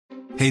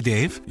Hey,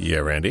 Dave. Yeah,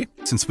 Randy.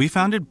 Since we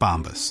founded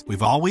Bombas,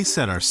 we've always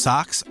said our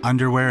socks,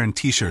 underwear, and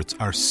T-shirts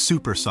are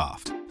super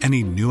soft.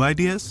 Any new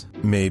ideas?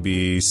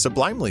 Maybe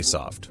sublimely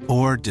soft.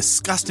 Or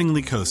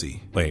disgustingly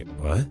cozy. Wait,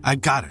 what? I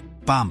got it.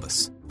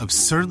 Bombas.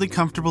 Absurdly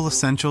comfortable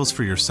essentials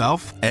for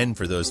yourself and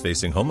for those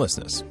facing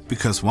homelessness.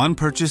 Because one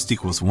purchased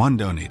equals one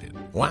donated.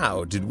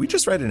 Wow, did we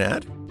just write an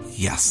ad?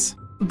 Yes.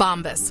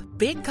 Bombas.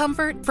 Big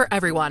comfort for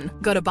everyone.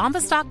 Go to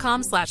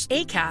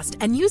bombas.com/ACAST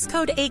and use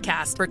code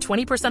ACAST for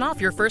 20%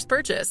 off your first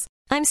purchase.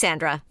 I'm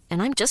Sandra, and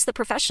I'm just the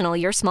professional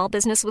your small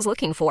business was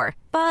looking for.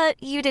 But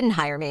you didn't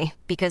hire me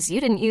because you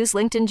didn't use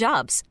LinkedIn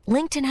Jobs.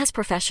 LinkedIn has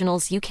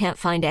professionals you can't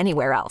find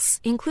anywhere else,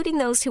 including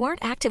those who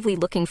aren't actively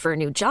looking for a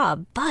new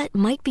job, but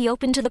might be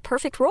open to the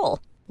perfect role,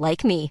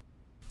 like me.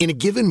 In a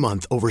given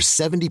month, over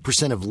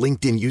 70% of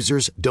LinkedIn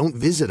users don't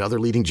visit other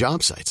leading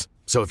job sites.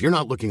 So if you're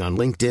not looking on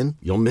LinkedIn,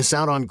 you'll miss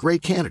out on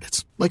great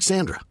candidates like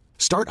Sandra.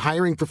 Start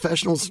hiring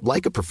professionals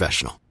like a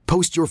professional.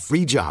 Post your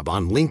free job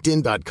on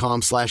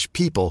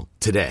linkedin.com/people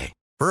today.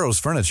 Burrow's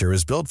furniture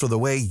is built for the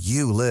way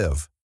you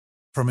live.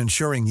 From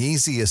ensuring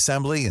easy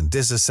assembly and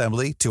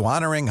disassembly to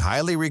honoring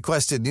highly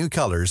requested new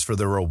colors for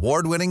their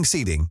award-winning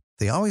seating,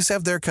 they always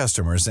have their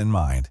customers in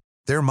mind.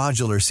 Their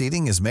modular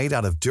seating is made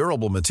out of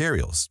durable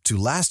materials to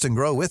last and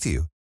grow with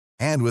you.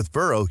 And with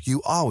Burrow,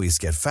 you always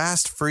get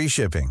fast, free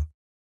shipping.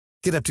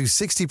 Get up to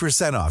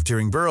 60% off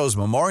during Burrow's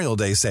Memorial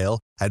Day sale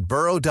at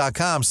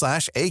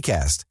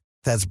burrow.com/ACAST.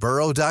 That's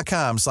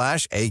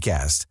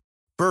burrow.com/ACAST.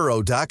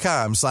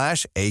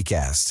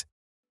 burrow.com/ACAST.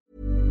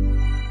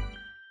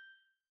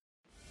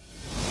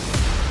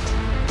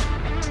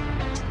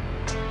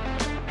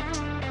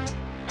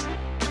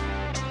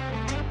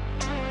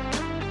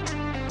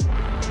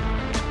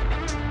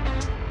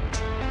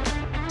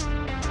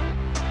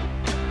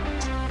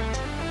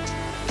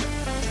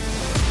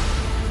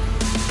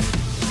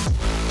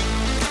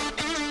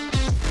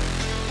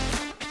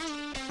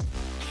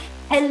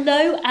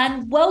 Hello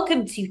and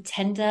welcome to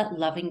Tender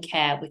Loving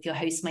Care with your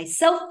host,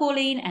 myself,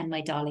 Pauline, and my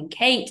darling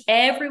Kate.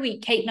 Every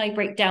week, Kate and I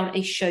break down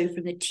a show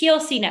from the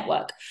TLC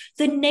network,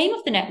 the name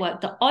of the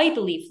network that I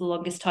believe for the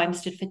longest time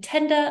stood for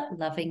Tender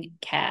Loving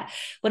Care.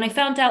 When I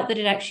found out that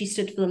it actually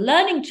stood for the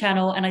Learning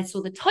Channel and I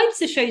saw the types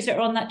of shows that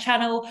are on that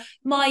channel,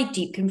 my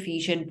deep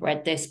confusion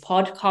bred this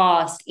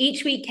podcast.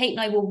 Each week, Kate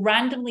and I will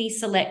randomly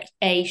select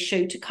a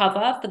show to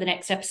cover for the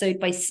next episode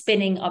by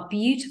spinning our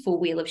beautiful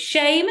Wheel of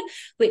Shame,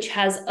 which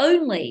has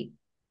only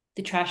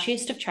the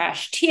trashiest of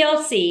trash,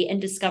 TLC and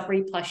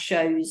Discovery Plus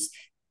shows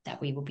that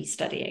we will be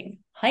studying.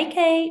 Hi,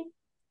 Kate.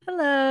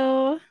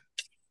 Hello.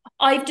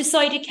 I've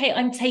decided, Kate,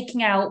 I'm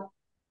taking out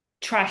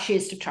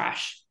trashiest of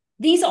trash.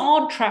 These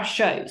aren't trash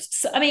shows.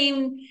 So, I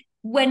mean,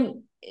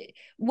 when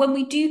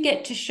we do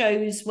get to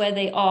shows where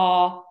they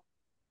are,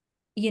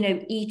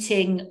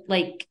 eating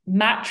like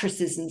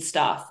mattresses and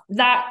stuff,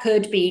 that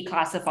could be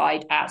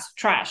classified as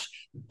trash.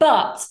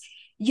 But,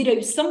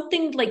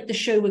 something like the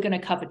show we're going to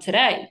cover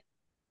today,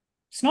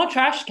 it's not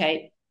trash,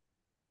 Kate.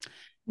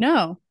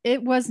 No,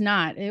 it was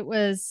not. It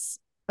was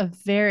a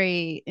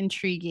very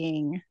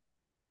intriguing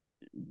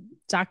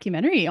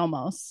documentary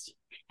almost.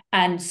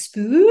 And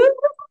spooky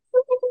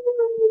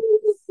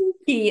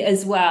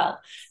as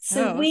well.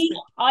 So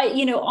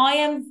I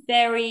am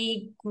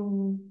very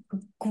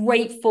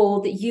grateful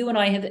that you and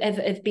I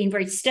have been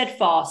very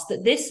steadfast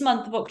that this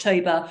month of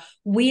October,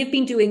 we have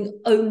been doing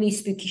only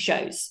spooky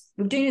shows.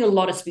 We're doing a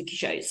lot of spooky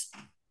shows.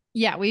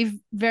 Yeah, we've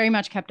very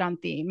much kept on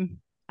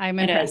theme. I'm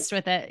impressed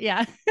with it.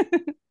 Yeah.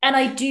 And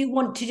I do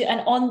want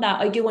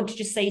to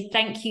just say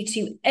thank you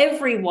to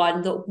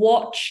everyone that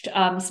watched,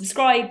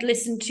 subscribed,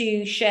 listened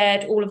to,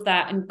 shared all of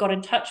that, and got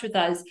in touch with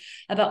us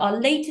about our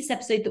latest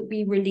episode that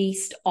we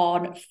released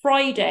on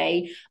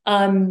Friday,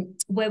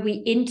 where we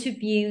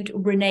interviewed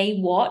Renee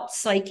Watt,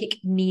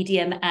 psychic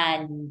medium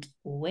and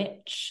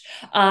witch,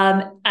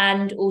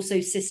 and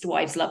also Sister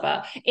Wives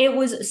lover. It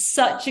was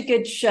such a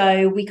good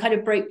show. We kind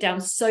of broke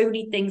down so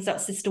many things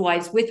about Sister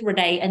Wives with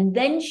Renee, and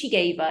then she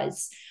gave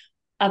us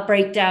a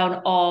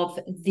breakdown of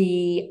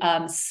the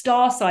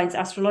star signs,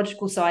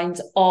 astrological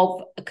signs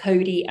of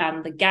Cody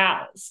and the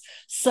gals.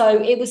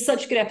 So it was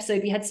such a good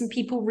episode. We had some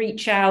people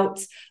reach out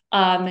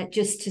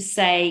just to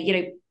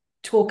say,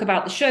 talk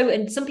about the show.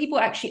 And some people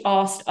actually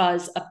asked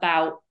us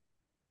about,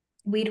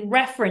 we'd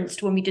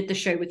referenced when we did the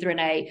show with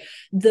Renee,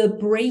 the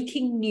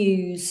breaking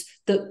news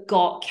that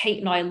got Kate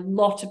and I a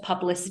lot of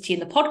publicity,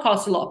 and the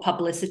podcast a lot of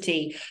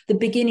publicity. The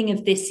beginning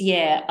of this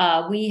year,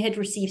 we had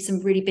received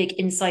some really big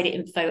insider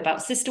info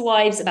about Sister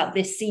Wives, about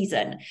this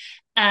season.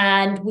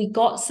 And we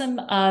got some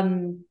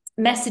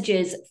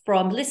messages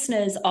from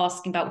listeners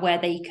asking about where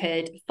they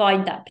could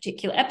find that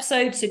particular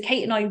episode. So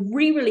Kate and I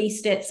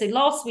re-released it. So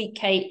last week,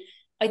 Kate,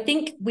 I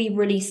think we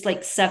released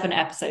like 7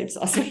 episodes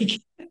last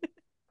week.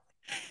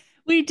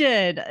 We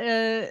did.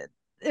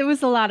 It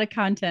was a lot of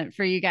content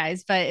for you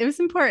guys, but it was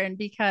important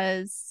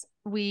because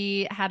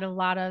we had a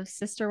lot of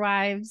Sister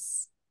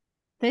Wives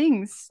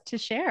things to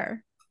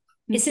share.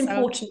 It's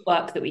important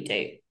work that we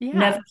do. Yeah.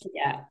 Never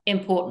forget,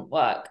 important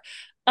work.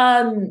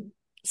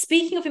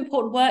 speaking of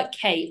important work,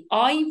 Kate,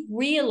 I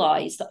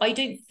realized that I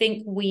don't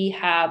think we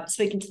have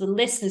spoken to the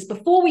listeners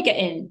before we get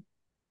in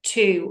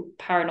to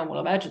Paranormal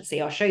Emergency,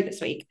 our show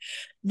this week,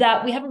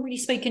 that we haven't really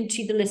spoken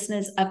to the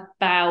listeners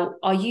about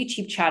our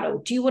YouTube channel.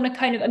 Do you want to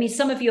kind of, I mean,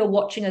 some of you are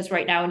watching us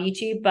right now on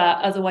YouTube, but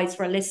otherwise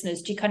for our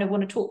listeners, do you kind of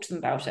want to talk to them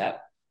about it?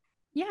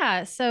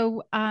 Yeah.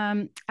 So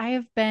I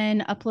have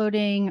been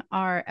uploading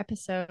our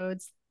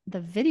episodes, the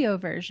video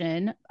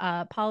version.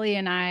 Polly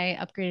and I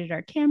upgraded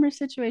our camera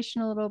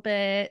situation a little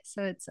bit,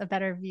 so it's a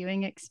better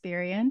viewing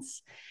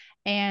experience.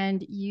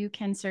 And you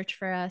can search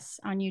for us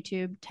on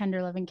YouTube,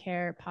 Tender Love and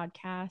Care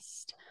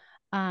Podcast.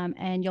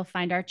 And you'll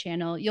find our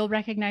channel. You'll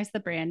recognize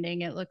the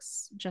branding. It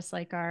looks just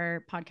like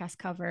our podcast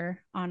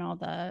cover on all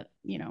the,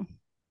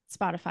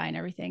 Spotify and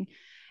everything.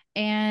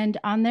 And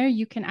on there,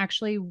 you can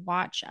actually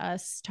watch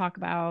us talk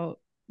about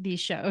these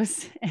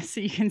shows.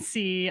 So you can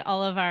see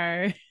all of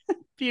our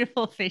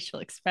beautiful facial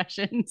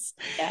expressions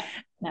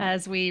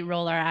as we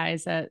roll our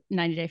eyes at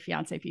 90 Day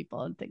Fiance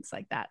people and things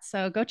like that.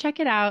 So go check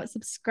it out,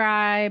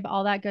 subscribe,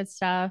 all that good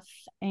stuff,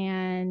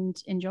 and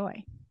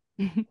enjoy.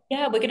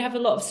 Yeah, we're going to have a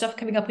lot of stuff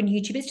coming up on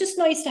YouTube. It's just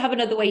nice to have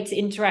another way to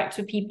interact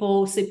with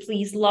people. So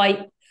please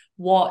like,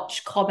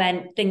 watch,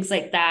 comment, things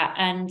like that.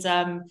 And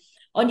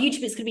on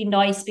YouTube, it's going to be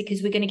nice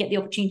because we're going to get the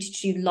opportunity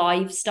to do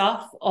live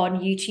stuff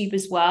on YouTube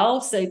as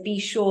well. So be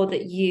sure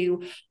that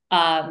you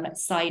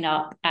sign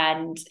up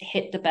and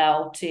hit the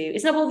bell too.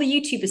 Isn't that what all the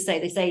YouTubers say?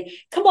 They say,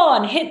 come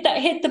on, hit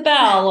the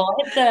bell or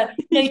hit the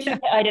notification.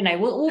 Yeah. I don't know.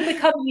 We'll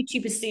become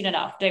YouTubers soon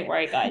enough. Don't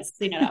worry, guys,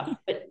 soon enough.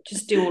 But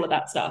just do all of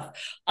that stuff.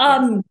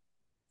 Yes.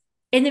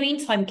 In the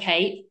meantime,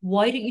 Kate,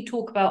 why don't you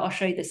talk about our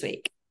show this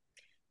week?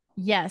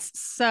 Yes.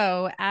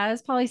 So,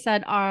 as Polly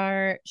said,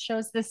 our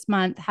shows this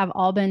month have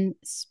all been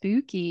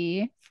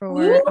spooky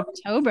for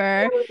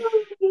October.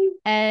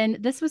 And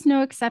this was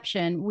no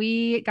exception.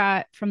 We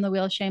got from the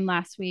Wheel of Shame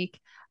last week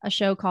a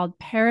show called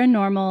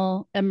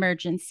Paranormal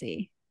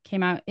Emergency.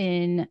 Came out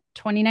in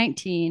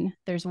 2019.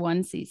 There's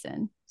one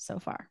season so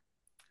far.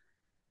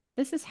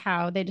 This is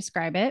how they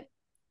describe it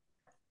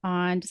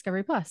on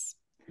Discovery Plus.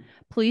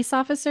 Police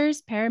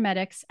officers,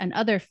 paramedics, and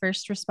other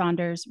first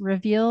responders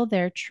reveal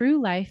their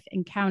true life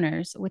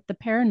encounters with the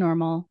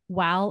paranormal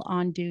while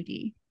on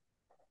duty.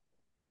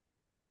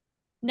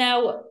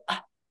 Now,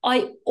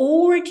 I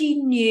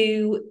already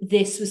knew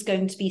this was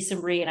going to be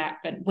some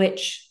reenactment,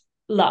 which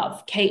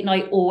love. Kate and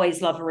I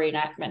always love a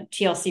reenactment.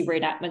 TLC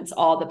reenactments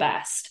are the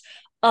best.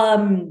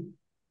 I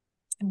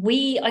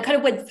kind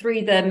of went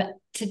through them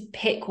to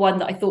pick one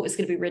that I thought was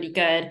going to be really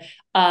good.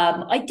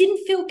 I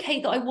didn't feel,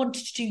 Kate, that I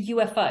wanted to do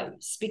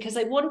UFOs because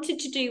I wanted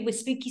to do with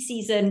spooky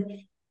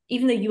season,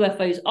 even though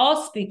UFOs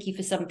are spooky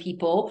for some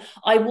people,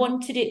 I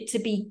wanted it to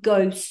be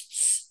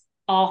ghosts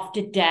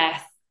after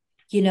death,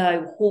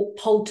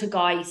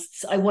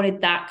 poltergeists. I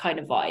wanted that kind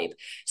of vibe.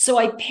 So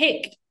I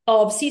picked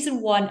of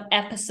season 1,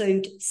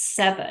 episode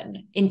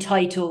 7,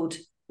 entitled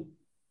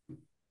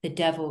The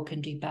Devil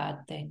Can Do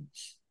Bad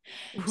Things.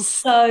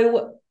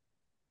 So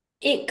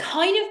it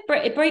kind of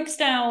it breaks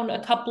down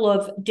a couple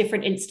of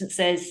different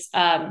instances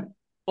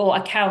or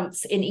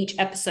accounts in each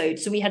episode.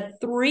 So we had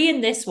 3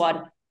 in this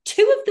one,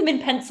 2 of them in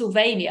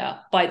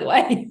Pennsylvania, by the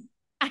way.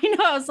 I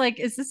know. I was like,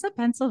 is this a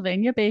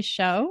Pennsylvania-based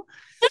show?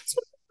 That's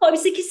what I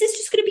was like, is this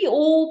just going to be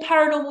all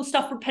paranormal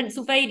stuff from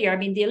Pennsylvania? I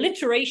mean, the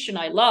alliteration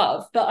I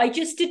love, but I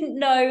just didn't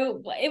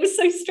know. It was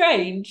so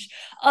strange.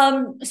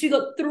 So we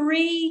got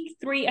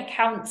three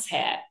accounts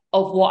here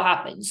of what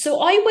happened.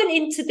 So I went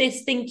into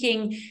this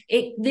thinking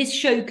this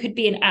show could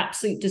be an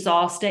absolute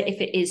disaster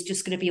if it is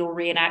just going to be all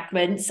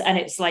reenactments. And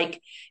it's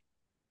like,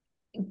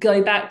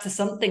 go back to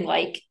something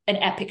like an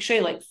epic show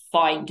like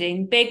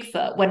Finding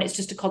Bigfoot when it's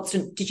just a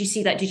constant, did you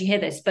see that? Did you hear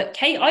this? But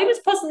Kate, I was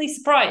pleasantly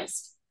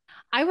surprised.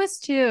 I was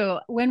too.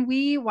 When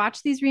we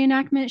watch these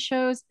reenactment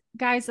shows,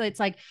 guys, it's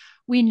like,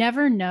 we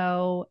never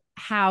know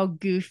how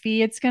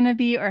goofy it's going to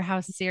be or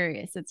how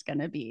serious it's going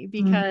to be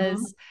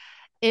because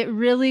it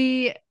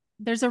really,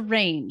 there's a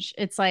range.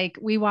 It's like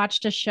we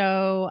watched a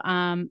show,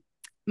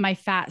 My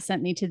Fat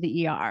Sent Me to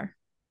the ER.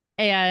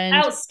 And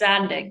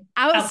outstanding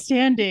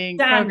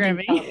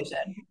programming.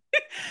 Television.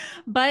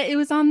 But it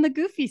was on the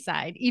goofy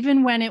side,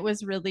 even when it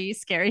was really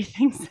scary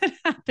things that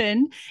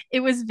happened.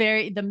 It was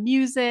the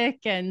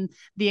music and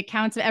the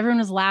accounts of everyone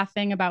was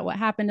laughing about what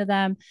happened to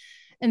them.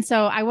 And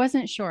so I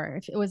wasn't sure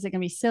if it was going to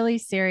be silly,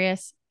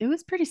 serious. It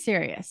was pretty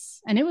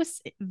serious and it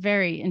was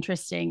very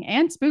interesting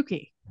and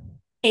spooky.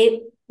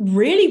 It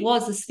really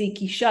was a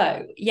spooky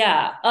show.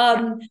 Yeah.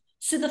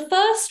 So the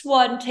first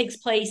one takes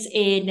place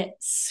in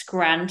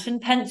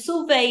Scranton,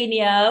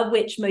 Pennsylvania,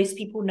 which most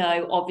people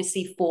know,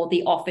 obviously, for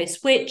The Office,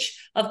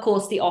 which, of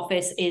course, The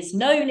Office is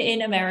known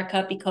in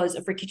America because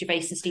of Ricky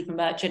Gervais and Stephen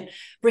Merchant.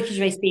 Ricky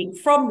Gervais being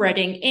from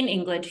Reading in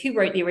England, who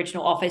wrote the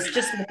original Office,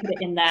 just to put it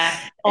in there,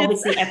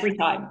 obviously, every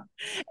time.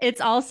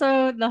 It's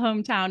also the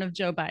hometown of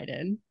Joe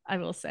Biden, I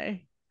will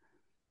say.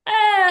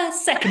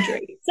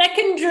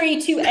 Secondary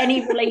to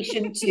any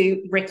relation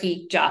to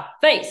Ricky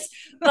Gervais,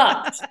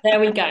 but there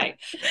we go.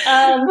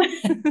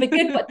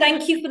 But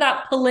thank you for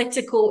that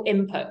political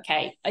input,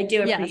 Kate. I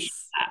do appreciate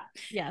that.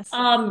 Yes.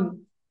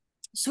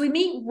 So we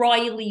meet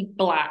Riley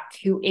Black,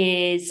 who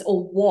is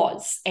or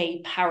was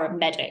a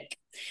paramedic.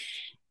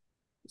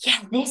 Yeah,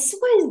 this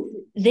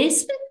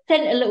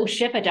sent a little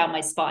shiver down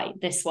my spine,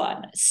 this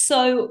one.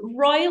 So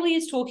Riley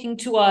is talking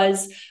to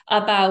us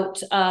about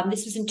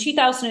this was in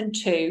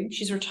 2002.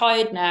 She's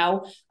retired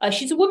now.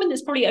 She's a woman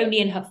that's probably only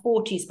in her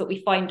 40s, but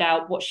we find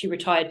out what she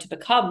retired to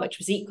become, which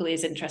was equally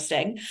as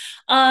interesting.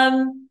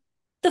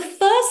 The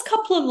first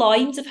couple of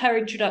lines of her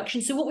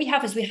introduction. So what we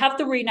have is we have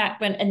the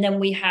reenactment, and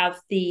then we have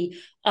the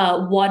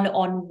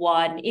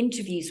one-on-one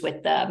interviews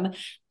with them.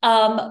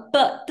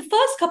 But the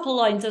first couple of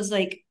lines, I was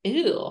like,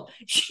 ew.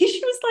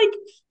 She was like,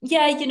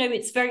 yeah,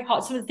 it's very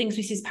hard. Some of the things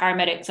we see as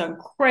paramedics are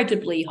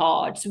incredibly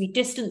hard. So we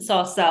distance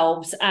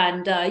ourselves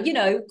and,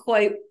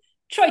 quite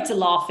try to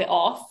laugh it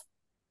off.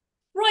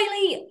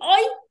 Riley,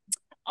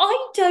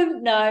 I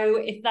don't know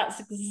if that's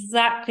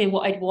exactly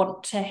what I'd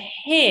want to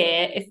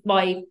hear if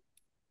my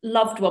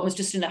loved one was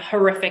just in a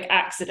horrific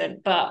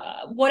accident,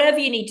 but whatever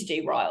you need to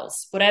do,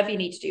 Riles,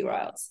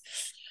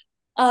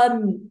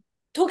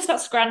 talks about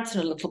Scranton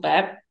a little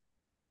bit.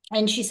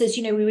 And she says,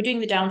 we were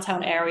doing the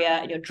downtown area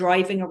and you're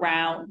driving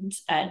around.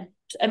 And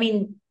I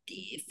mean,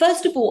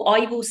 first of all,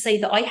 I will say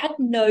that I had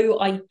no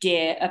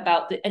idea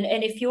about and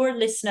if you're a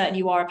listener and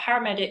you are a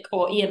paramedic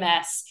or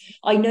EMS,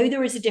 I know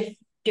there is a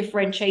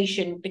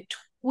differentiation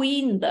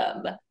between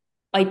them,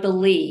 I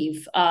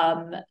believe.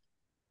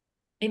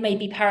 It may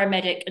be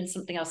paramedic and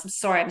something else. I'm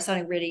sorry, I'm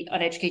sounding really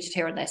uneducated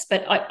here on this,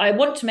 but I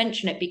want to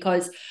mention it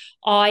because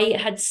I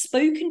had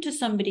spoken to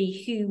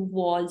somebody who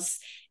was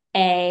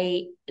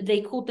they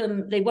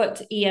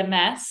worked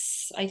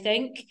EMS, I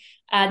think,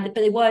 but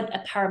they weren't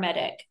a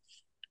paramedic.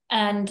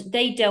 And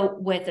they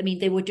dealt with,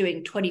 they were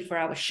doing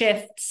 24-hour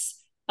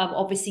shifts,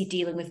 obviously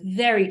dealing with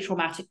very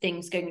traumatic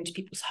things, going into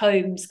people's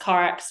homes,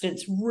 car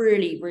accidents,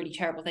 really, really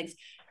terrible things.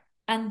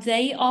 And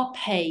they are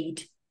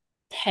paid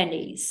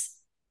pennies.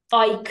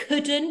 I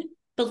couldn't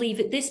believe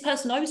it. This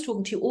person I was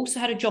talking to also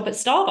had a job at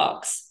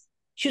Starbucks.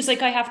 She was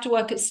like, I have to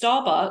work at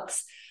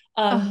Starbucks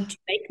to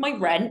make my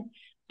rent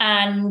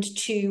and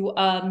to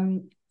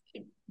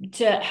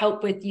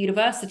help with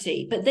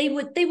university. But they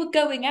were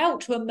going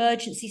out to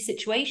emergency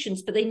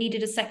situations, but they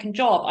needed a second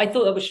job. I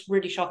thought that was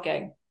really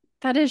shocking.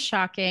 That is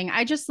shocking.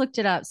 I just looked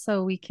it up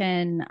so we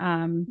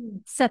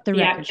can set the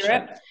record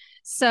straight.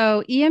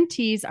 So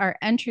EMTs are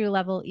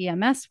entry-level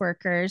EMS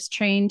workers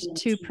trained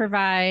to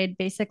provide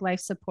basic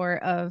life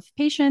support of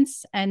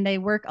patients, and they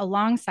work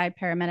alongside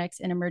paramedics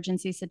in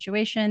emergency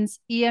situations.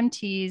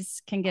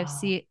 EMTs can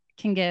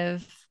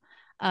give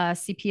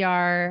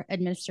CPR,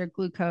 administer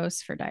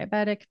glucose for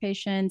diabetic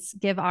patients,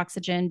 give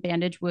oxygen,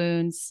 bandage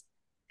wounds,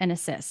 and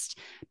assist.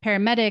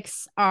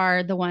 Paramedics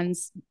are the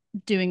ones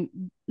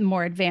doing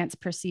more advanced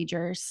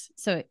procedures.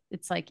 So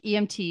it's like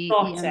EMT,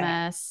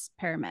 EMS,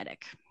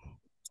 paramedic.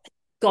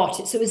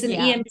 Got it. So it was an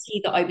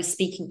EMT that I was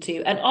speaking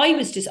to, and I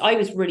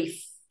was really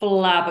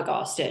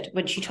flabbergasted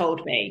when she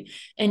told me.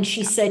 And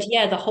she said,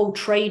 the whole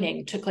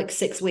training took like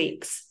 6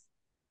 weeks.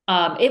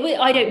 It was,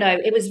 I don't know,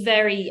 it was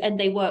and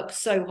they worked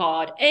so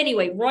hard.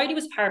 Anyway, Riley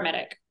was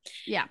paramedic.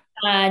 Yeah.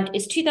 And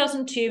it's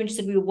 2002, and she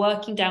said we were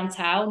working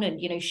downtown,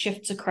 and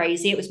shifts are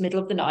crazy. It was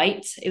middle of the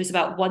night. It was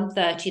about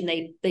 1:30,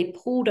 and they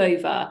pulled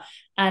over,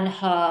 and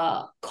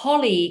her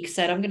colleague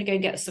said, I'm going to go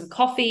and get some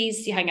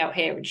coffees. You hang out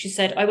here. And she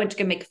said, I went to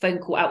go make a phone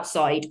call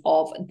outside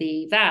of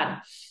the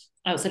van,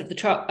 outside of the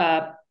truck.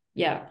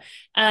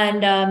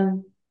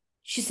 And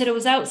she said, I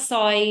was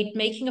outside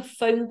making a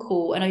phone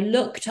call, and I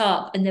looked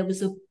up, and there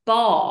was a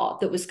bar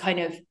that was kind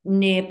of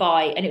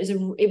nearby, and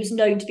it was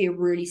known to be a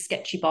really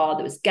sketchy bar.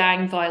 There was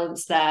gang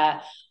violence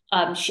there.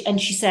 And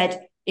she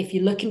said, if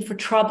you're looking for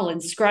trouble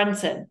in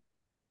Scranton,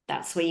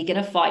 that's where you're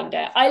going to find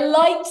it. I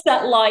liked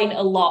that line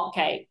a lot,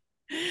 Kate.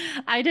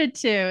 I did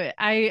too.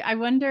 I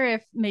wonder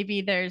if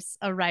maybe there's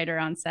a writer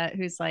on set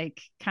who's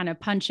like kind of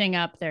punching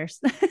up their.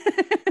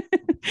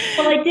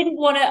 Well, I didn't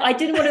want to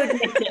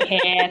admit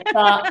it here,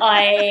 but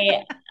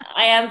I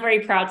am very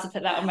proud to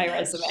put that on my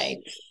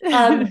resume.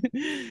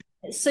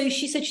 So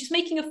she said she's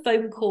making a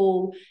phone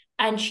call,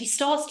 and she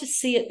starts to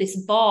see at this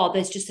bar,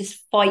 there's just this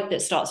fight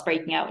that starts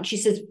breaking out. And she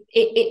says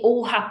it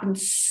all happened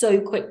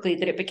so quickly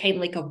that it became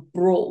like a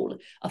brawl,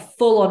 a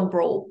full-on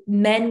brawl.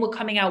 Men were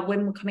coming out,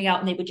 women were coming out,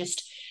 and they were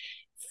just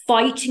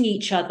fighting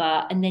each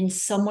other. And then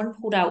someone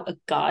pulled out a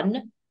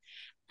gun,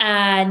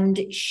 and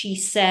she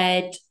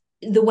said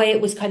the way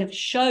it was kind of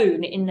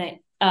shown in the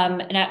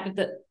an act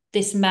that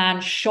this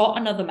man shot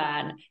another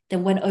man,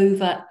 then went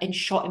over and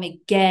shot him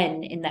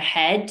again in the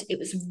head. It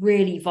was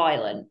really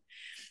violent.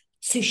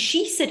 So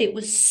she said it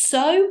was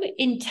so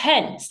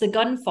intense, the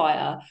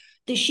gunfire,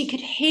 that she could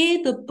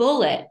hear the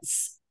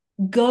bullets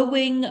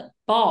going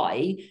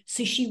by.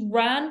 So she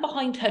ran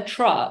behind her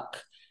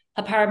truck,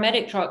 her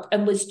paramedic truck,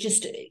 and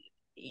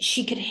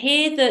she could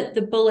hear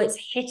the bullets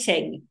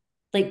hitting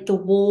like the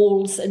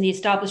walls and the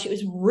establishment.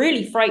 It was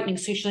really frightening.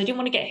 So she said, I didn't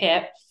want to get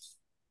hit.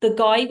 The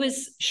guy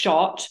was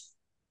shot.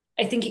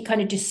 I think it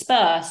kind of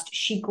dispersed.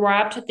 She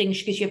grabbed her things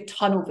because you have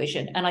tunnel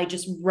vision, and I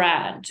just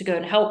ran to go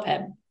and help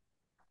him.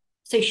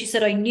 So she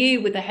said, I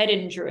knew with a head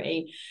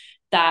injury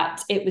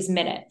that it was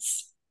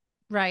minutes.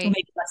 or Right.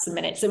 maybe less than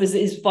minutes. It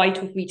was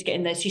vital for me to get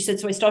in this. She said,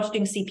 so I started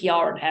doing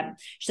CPR on him.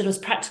 She said I was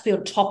practically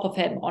on top of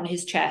him on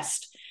his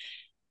chest.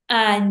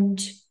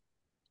 And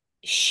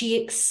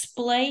she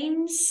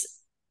explains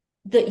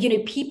that,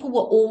 people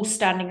were all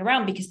standing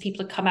around because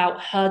people had come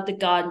out, heard the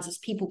guns, there's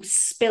people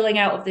spilling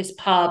out of this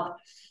pub.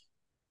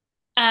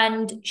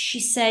 And she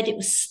said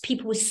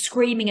people were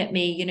screaming at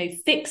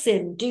me, fix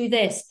him, do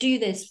this,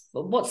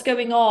 what's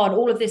going on,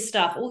 all of this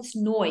stuff, all this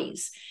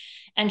noise.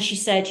 And she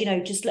said,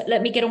 just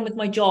let me get on with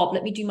my job,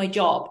 let me do my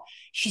job.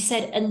 She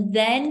said, and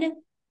then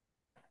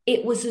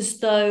it was as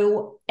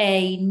though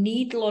a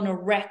needle on a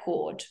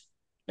record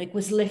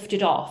was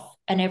lifted off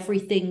and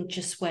everything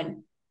just went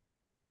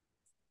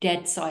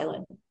dead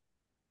silent,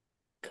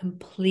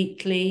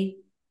 completely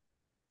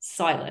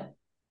silent.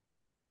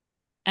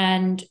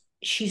 And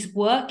she's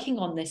working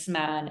on this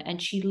man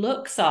and she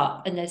looks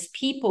up and there's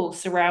people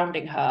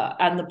surrounding her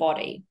and the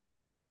body.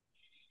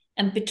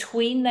 And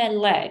between their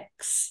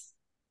legs,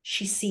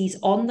 she sees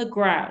on the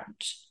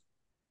ground,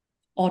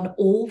 on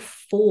all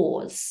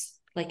fours,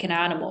 like an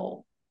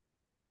animal,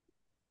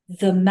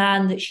 the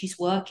man that she's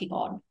working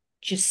on,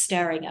 just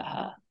staring at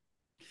her.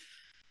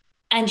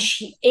 And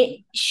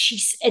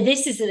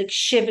this is like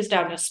shivers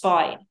down her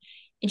spine.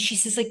 And she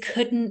says, I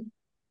couldn't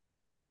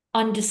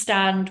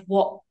understand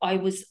what I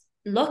was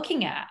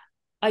looking at.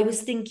 I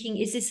was thinking,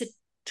 is this a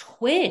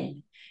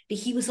twin? But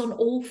he was on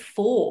all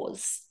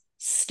fours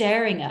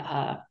staring at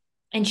her.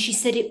 And she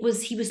said he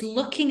was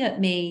looking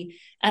at me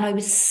and I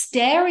was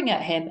staring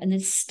at him and then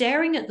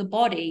staring at the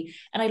body.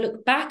 And I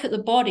looked back at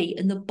the body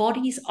and the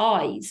body's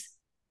eyes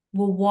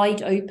were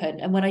wide open.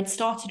 And when I'd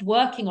started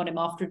working on him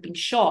after he'd been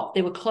shot,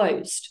 they were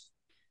closed.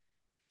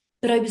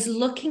 But I was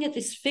looking at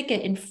this figure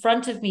in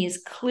front of me as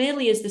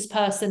clearly as this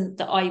person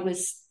that I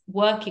was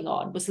working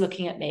on was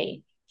looking at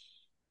me.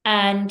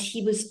 And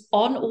he was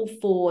on all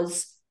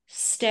fours,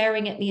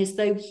 staring at me as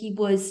though he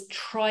was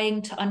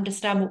trying to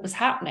understand what was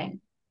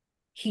happening.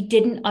 He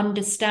didn't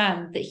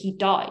understand that he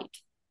died.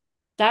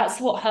 That's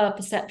what her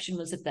perception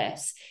was of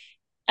this.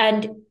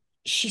 And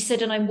she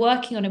said, and I'm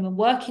working on him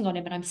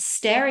and I'm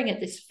staring at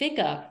this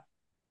figure.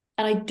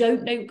 And I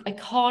don't know, I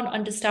can't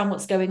understand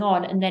what's going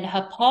on. And then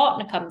her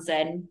partner comes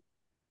in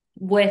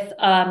with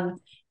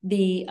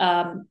the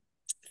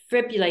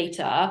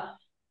defibrillator,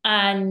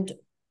 and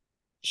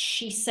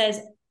she says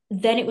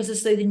then it was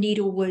as though the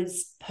needle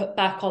was put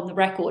back on the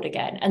record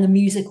again and the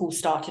music all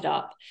started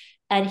up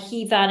and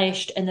he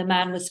vanished and the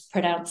man was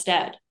pronounced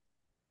dead.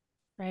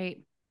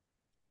 Right.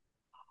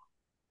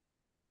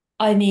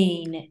 I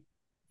mean,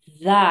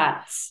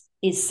 that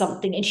is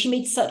something. And she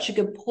made such a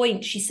good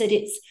point. She said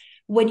it's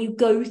when you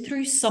go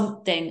through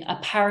something, a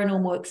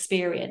paranormal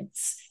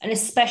experience, and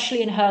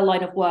especially in her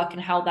line of work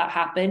and how that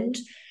happened,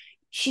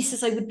 she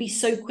says, I would be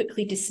so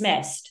quickly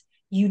dismissed.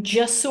 You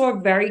just saw a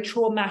very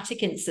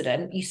traumatic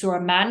incident. You saw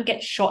a man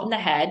get shot in the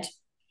head.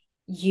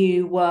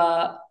 You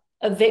were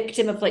a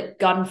victim of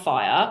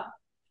gunfire.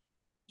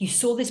 You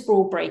saw this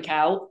brawl break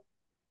out.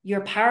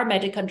 You're a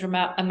paramedic under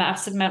a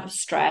massive amount of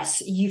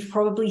stress. You've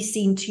probably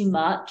seen too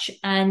much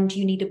and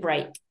you need a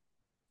break.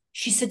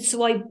 She said,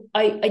 so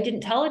I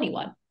didn't tell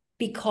anyone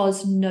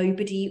because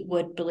nobody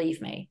would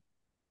believe me.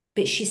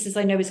 But she says,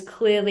 I know as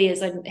clearly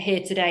as I'm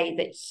here today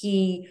that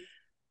he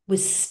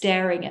was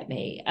staring at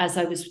me as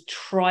I was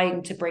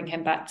trying to bring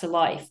him back to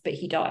life, but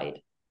he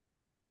died.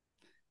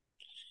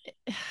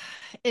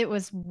 It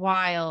was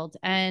wild.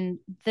 And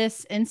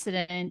this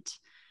incident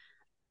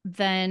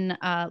then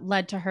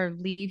led to her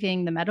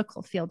leaving the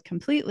medical field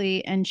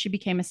completely, and she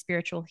became a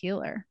spiritual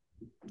healer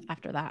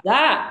after that.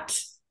 That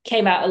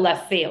came out of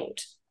left field.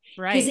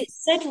 Right. Because it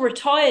said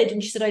retired,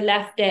 and she said, I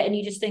left it. And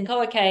you just think,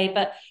 oh, okay.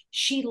 But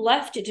she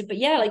left it but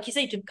yeah, like you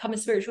say, to become a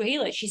spiritual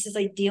healer. She says,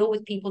 I deal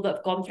with people that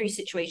have gone through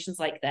situations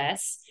like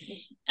this.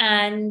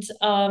 And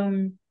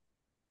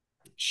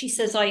she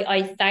says,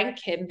 I thank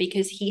him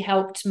because he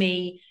helped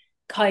me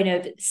kind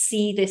of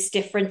see this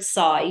different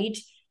side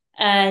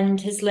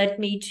and has led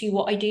me to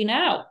what I do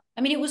now.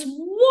 I mean, it was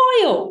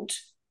wild.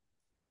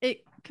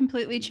 It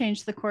completely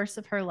changed the course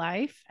of her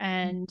life.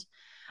 And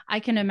I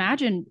can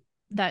imagine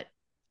that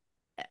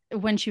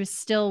when she was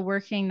still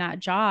working that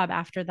job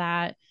after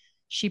that,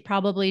 she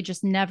probably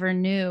just never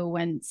knew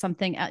when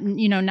something,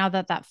 now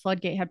that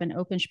floodgate had been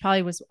open, she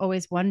probably was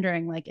always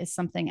wondering, is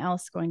something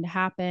else going to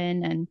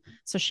happen? And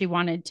so she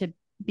wanted to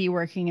be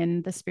working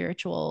in the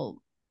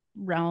spiritual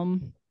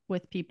realm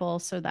with people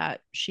so that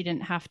she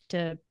didn't have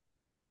to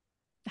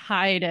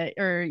hide it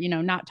or,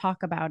 not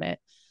talk about it.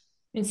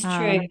 It's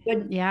true.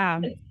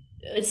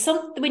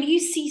 When you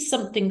see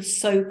something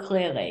so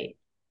clearly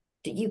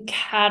that you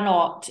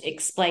cannot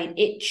explain,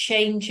 it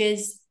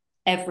changes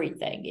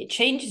everything. It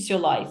changes your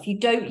life. You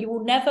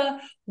will never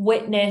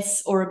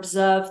witness or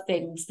observe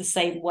things the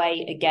same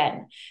way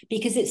again,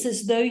 because it's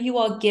as though you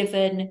are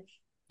given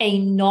a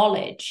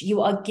knowledge,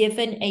 you are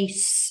given a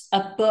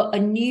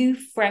new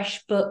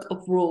fresh book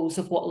of rules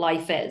of what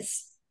life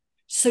is.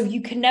 So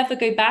you can never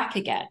go back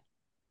again.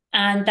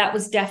 And that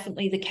was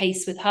definitely the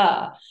case with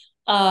her.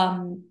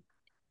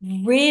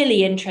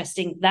 Really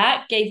interesting.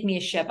 That gave me a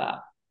shiver.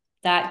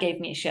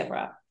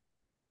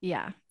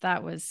 Yeah,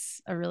 that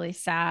was a really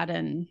sad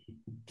and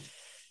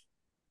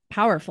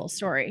powerful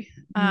story.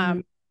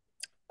 Mm.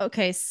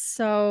 Okay,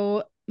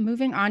 so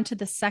moving on to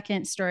the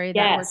second story that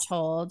we're Yes.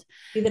 told.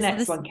 Do the So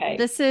next one, Kate.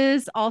 this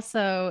is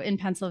also in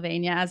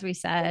Pennsylvania, as we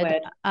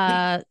said,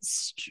 Weird.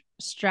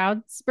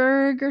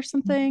 Stroudsburg or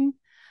something.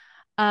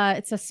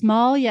 It's a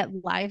small yet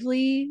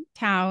lively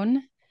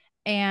town,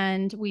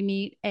 and we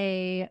meet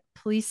a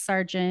police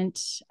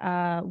sergeant,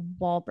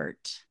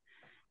 Walbert.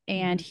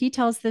 And he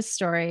tells this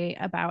story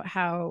about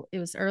how it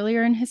was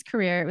earlier in his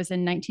career. It was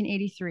in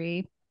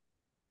 1983.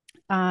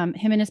 Him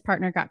and his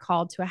partner got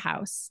called to a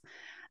house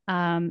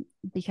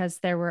because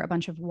there were a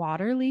bunch of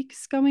water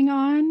leaks going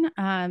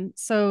on.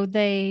 So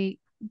they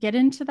get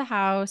into the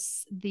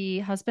house. The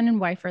husband and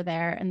wife are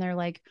there, and they're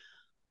like,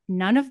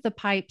 none of the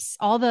pipes,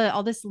 all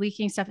this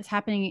leaking stuff is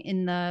happening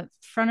in the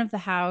front of the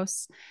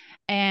house.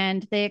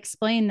 And they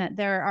explain that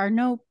there are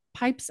no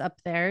pipes up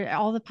there.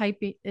 All the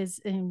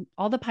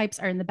pipes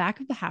are in the back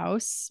of the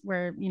house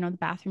where, you know, the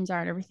bathrooms are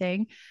and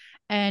everything.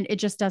 And it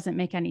just doesn't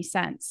make any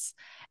sense.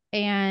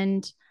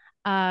 And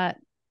uh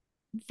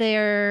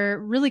they're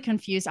really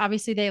confused.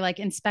 Obviously, they like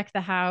inspect the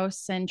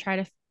house and try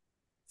to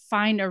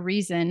find a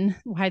reason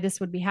why this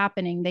would be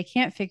happening. They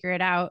can't figure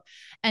it out.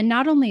 And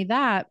not only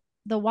that,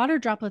 the water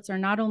droplets are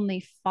not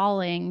only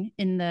falling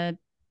in the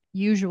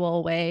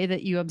usual way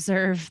that you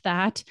observe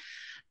that,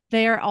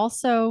 they are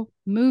also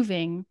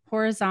moving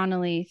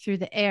horizontally through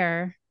the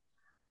air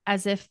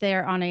as if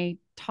they're on a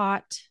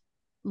taut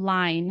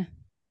line,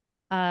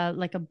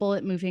 like a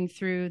bullet moving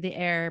through the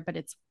air, but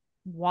it's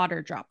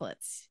water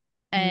droplets.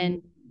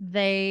 And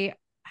they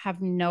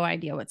have no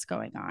idea what's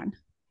going on.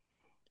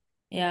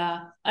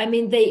 Yeah. I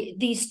mean,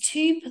 these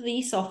two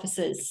police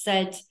officers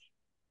said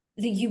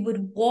that you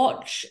would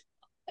watch,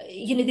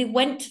 you know, they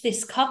went to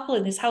this couple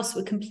in this house who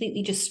were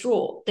completely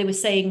distraught. They were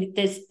saying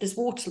there's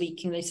water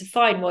leaking. They said,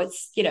 fine, well,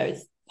 it's, you know,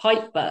 it's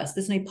pipe burst.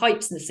 There's no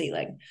pipes in the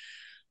ceiling.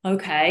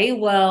 Okay,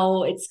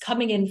 well, it's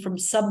coming in from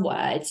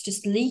somewhere. It's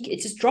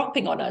just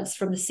dropping on us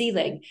from the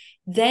ceiling.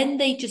 Then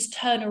they just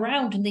turn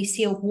around and they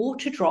see a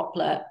water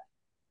droplet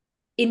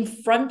in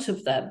front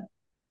of them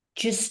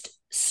just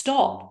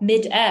stop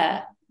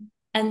mid-air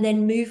and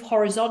then move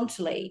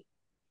horizontally.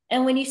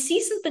 And when you see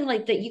something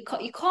like that,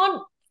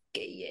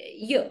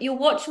 you're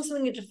watching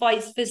something that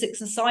defies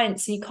physics and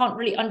science, and you can't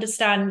really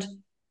understand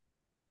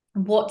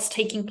what's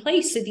taking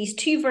place. So these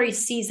two very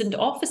seasoned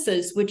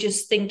officers were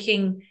just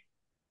thinking,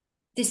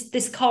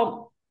 this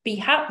can't be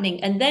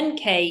happening. And then,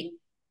 Kate,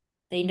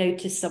 they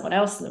notice someone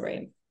else in the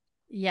room.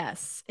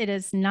 Yes, it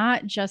is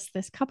not just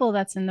this couple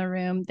that's in the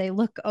room. They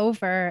look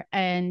over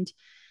and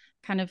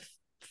kind of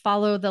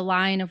follow the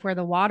line of where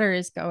the water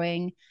is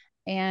going.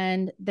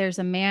 And there's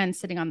a man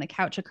sitting on the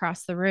couch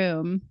across the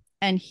room,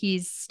 and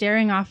he's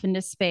staring off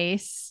into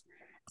space.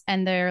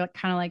 And they're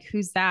kind of like,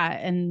 who's that?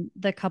 And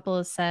the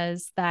couple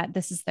says that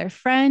this is their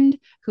friend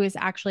who is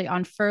actually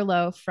on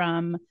furlough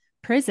from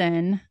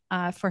prison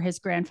for his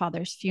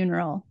grandfather's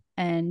funeral.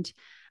 And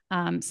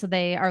so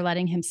they are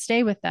letting him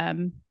stay with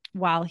them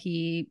while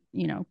he,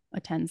 you know,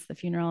 attends the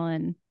funeral.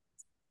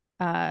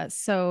 And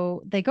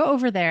so they go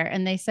over there,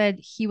 and they said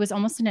he was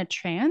almost in a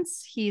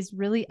trance. He's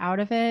really out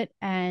of it.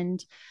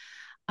 And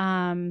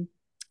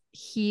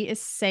he is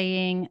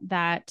saying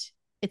that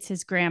it's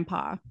his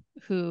grandpa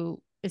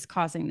who is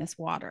causing this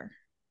water.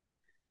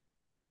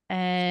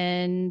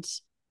 And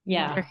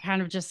they're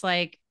kind of just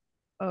like,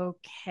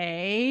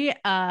 okay,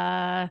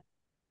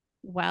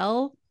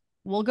 well,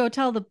 we'll go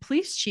tell the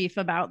police chief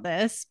about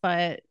this,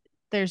 but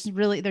there's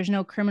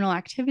no criminal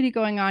activity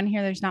going on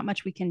here. There's not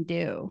much we can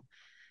do.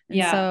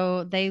 And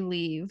so they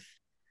leave.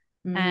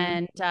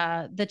 And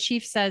the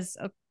chief says,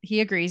 he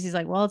agrees. He's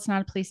like, well, it's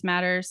not a police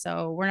matter,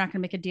 so we're not going to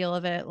make a deal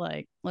of it.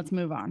 Like, let's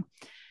move on.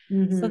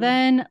 So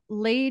then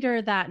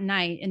later that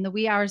night, in the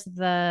wee hours of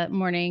the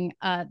morning,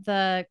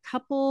 the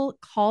couple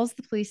calls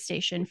the police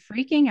station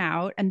freaking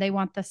out, and they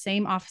want the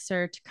same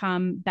officer to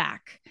come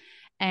back.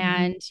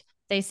 And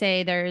they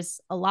say there's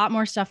a lot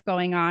more stuff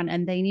going on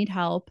and they need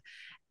help.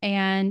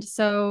 And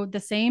so the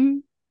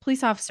same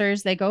police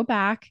officers, they go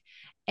back,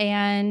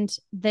 and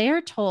they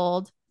are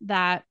told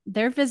that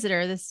their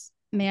visitor, this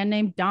man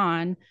named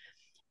Don,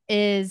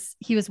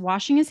 he was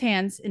washing his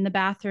hands in the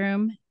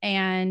bathroom,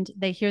 and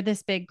they hear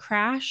this big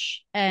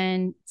crash,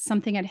 and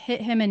something had hit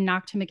him and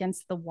knocked him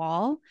against the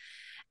wall.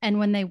 And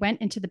when they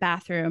went into the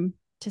bathroom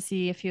to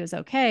see if he was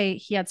okay,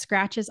 he had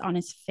scratches on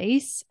his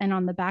face and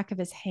on the back of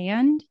his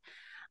hand.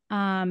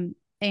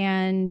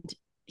 And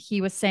he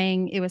was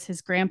saying it was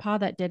his grandpa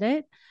that did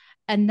it.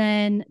 And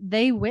then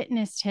they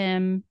witnessed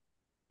him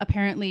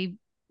apparently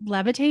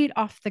levitate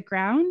off the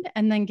ground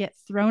and then get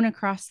thrown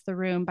across the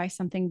room by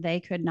something they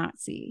could not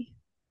see.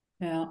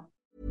 Yeah.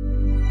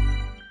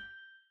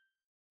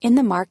 In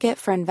the market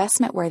for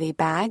investment-worthy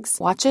bags,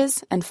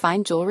 watches, and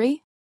fine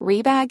jewelry,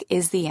 Rebag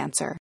is the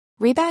answer.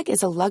 Rebag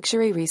is a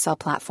luxury resale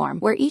platform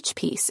where each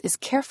piece is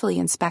carefully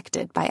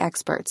inspected by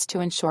experts to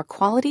ensure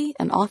quality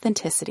and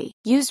authenticity.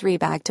 Use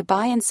Rebag to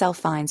buy and sell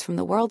finds from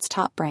the world's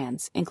top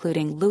brands,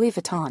 including Louis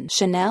Vuitton,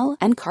 Chanel,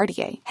 and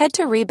Cartier. Head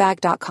to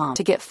Rebag.com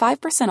to get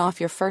 5% off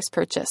your first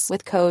purchase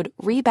with code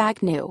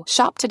REBAGNEW.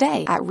 Shop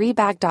today at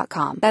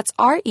Rebag.com. That's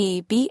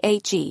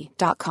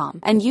REBAG.com.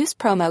 And use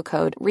promo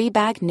code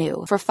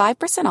REBAGNEW for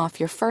 5% off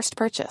your first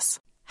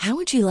purchase. How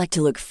would you like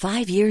to look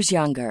 5 years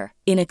younger?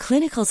 In a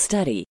clinical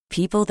study,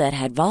 people that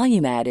had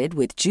volume added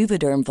with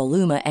Juvederm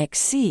Voluma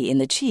XC in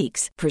the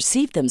cheeks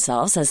perceived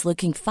themselves as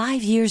looking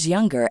 5 years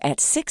younger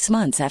at 6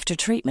 months after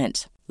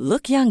treatment.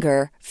 Look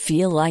younger,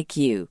 feel like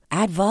you.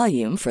 Add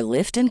volume for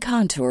lift and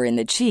contour in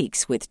the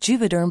cheeks with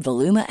Juvederm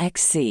Voluma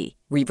XC.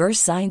 Reverse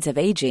signs of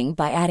aging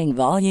by adding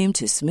volume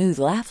to smooth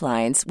laugh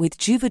lines with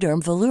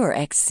Juvederm Volure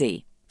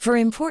XC. For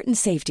important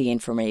safety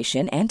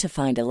information and to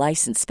find a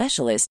licensed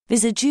specialist,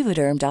 visit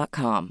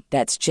Juvederm.com.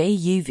 That's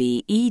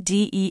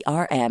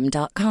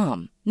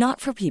JUVEDERM.com.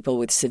 Not for people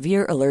with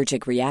severe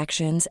allergic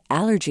reactions,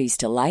 allergies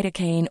to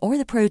lidocaine, or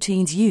the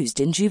proteins used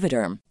in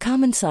Juvederm.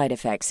 Common side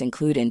effects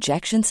include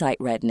injection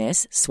site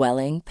redness,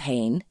 swelling,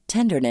 pain,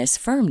 tenderness,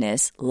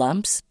 firmness,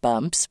 lumps,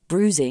 bumps,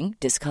 bruising,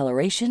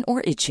 discoloration,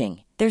 or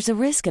itching. There's a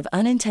risk of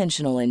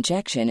unintentional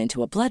injection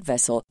into a blood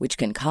vessel, which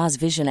can cause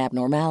vision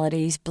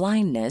abnormalities,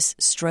 blindness,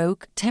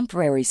 stroke,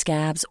 temporary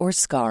scabs, or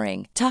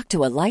scarring. Talk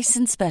to a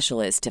licensed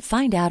specialist to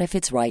find out if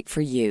it's right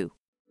for you.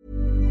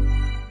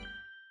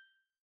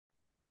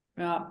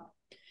 Yeah.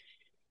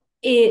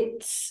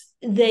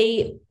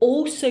 They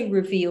also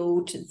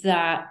revealed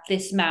that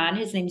this man,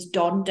 his name's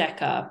Don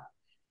Decker,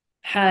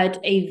 had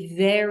a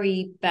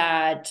very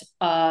bad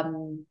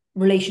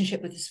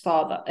relationship with his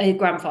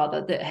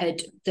grandfather,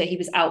 that he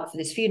was out for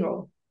this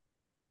funeral.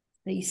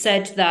 He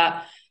said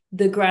that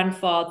the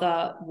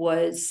grandfather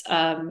was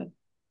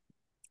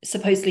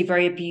supposedly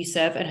very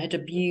abusive and had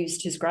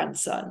abused his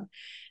grandson.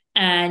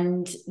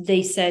 And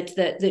they said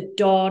that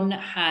Don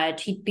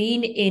he'd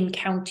been in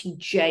county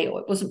jail.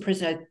 It wasn't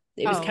prison,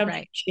 it was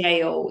county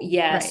jail.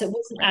 Yeah. Right. So it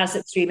wasn't as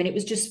extreme. And it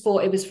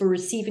was for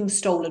receiving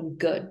stolen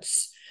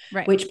goods.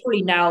 Right. Which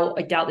probably now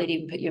I doubt they'd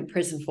even put you in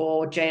prison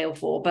for or jail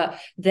for, but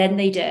then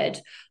they did.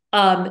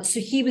 So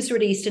he was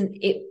released, and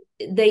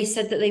they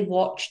said that they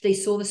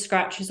saw the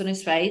scratches on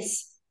his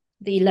face,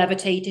 that he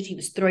levitated, he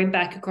was thrown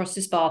back across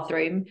his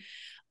bathroom.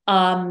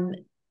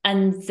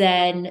 And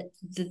then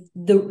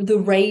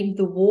the rain,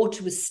 the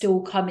water was still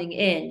coming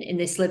in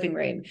this living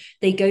room.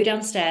 They go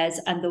downstairs,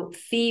 and the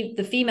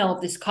female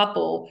of this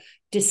couple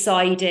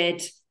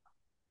decided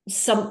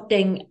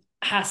something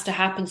has to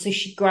happen. So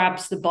she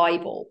grabs the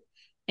Bible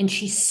and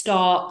she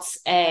starts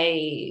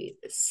a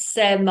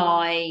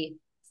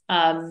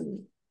kind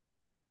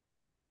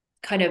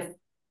of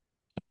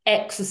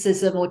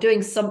exorcism or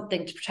doing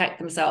something to protect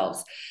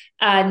themselves.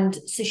 And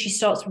so she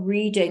starts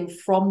reading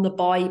from the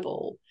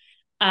Bible,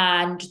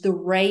 and the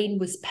rain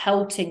was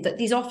pelting, that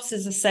these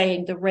officers are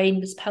saying the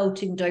rain was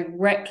pelting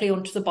directly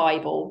onto the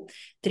Bible,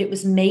 that it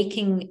was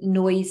making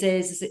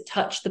noises as it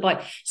touched the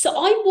Bible. So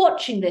I'm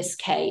watching this,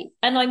 Kate,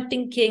 and I'm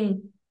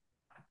thinking,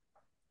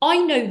 I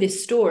know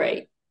this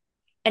story.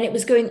 And it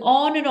was going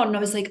on and on. And I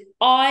was like,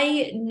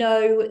 I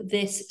know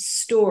this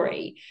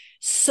story.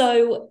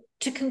 So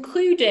to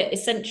conclude it,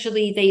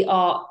 essentially,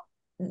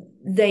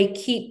 they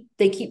keep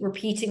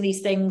repeating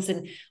these things.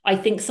 And I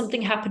think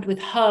something happened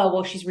with her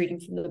while she's reading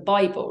from the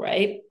Bible,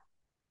 right?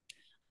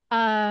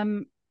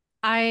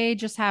 I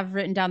just have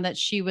written down that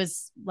she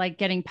was like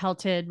getting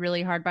pelted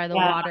really hard by the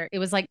water. It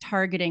was like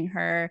targeting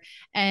her.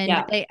 And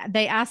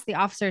they asked the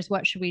officers,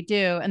 what should we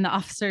do? And the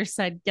officers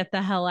said, get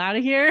the hell out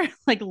of here,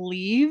 like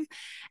leave.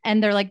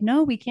 And they're like,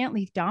 no, we can't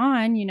leave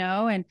Don,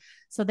 And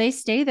so they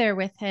stay there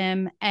with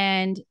him,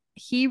 and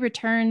he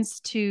returns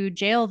to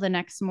jail the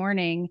next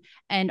morning,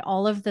 and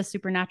all of the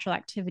supernatural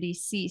activity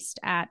ceased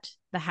at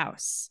the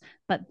house.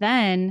 But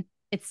then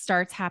it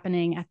starts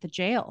happening at the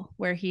jail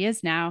where he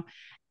is now.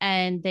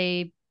 And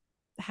they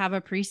have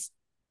a priest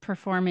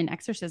perform an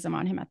exorcism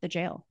on him at the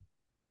jail.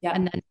 Yeah.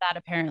 And then that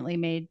apparently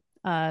made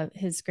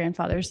his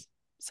grandfather's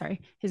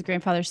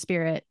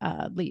spirit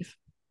leave.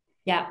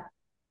 Yeah.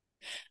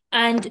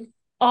 And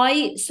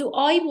I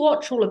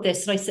watch all of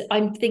this, and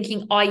I'm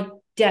thinking, I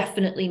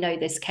definitely know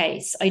this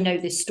case. I know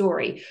this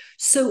story.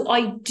 So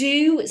I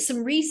do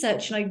some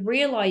research, and I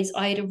realize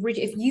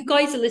if you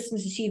guys are listening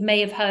to this, you may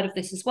have heard of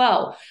this as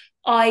well.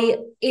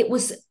 It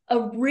was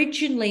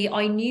originally,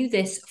 I knew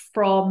this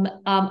from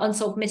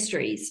Unsolved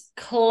Mysteries,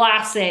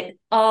 classic,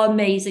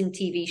 amazing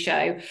TV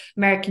show,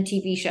 American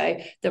TV show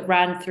that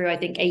ran through, I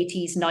think,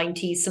 80s,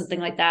 90s, something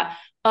like that.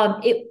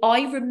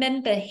 I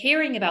remember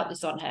hearing about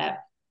this on here.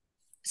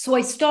 So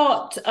I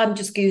start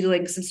just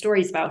Googling some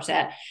stories about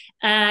it.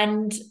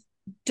 And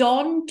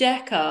Don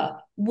Decker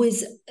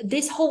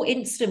this whole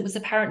incident was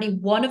apparently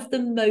one of the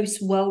most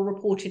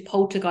well-reported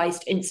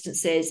poltergeist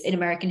instances in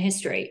American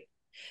history,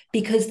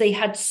 because they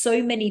had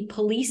so many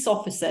police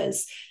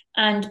officers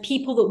and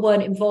people that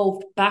weren't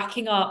involved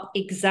backing up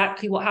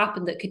exactly what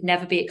happened that could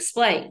never be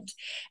explained.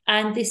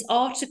 And this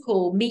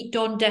article, Meet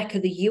Don Decker,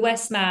 the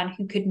US man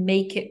who could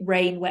make it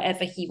rain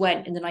wherever he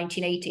went in the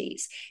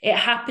 1980s, it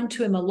happened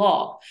to him a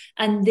lot.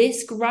 And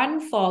this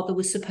grandfather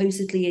was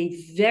supposedly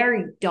a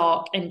very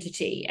dark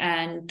entity.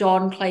 And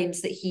Don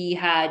claims that he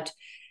had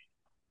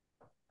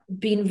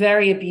been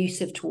very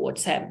abusive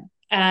towards him.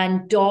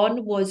 And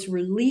Don was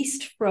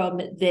released from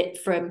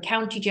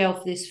county jail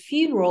for this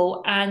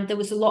funeral, and there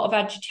was a lot of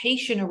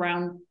agitation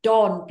around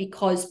Don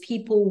because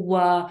people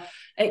were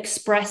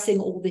expressing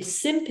all this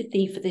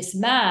sympathy for this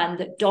man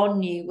that Don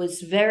knew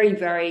was very,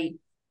 very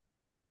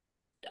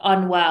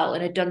unwell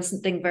and had done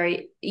something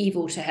very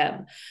evil to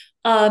him.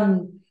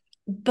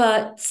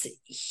 But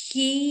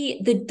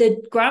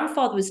the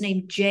grandfather was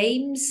named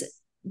James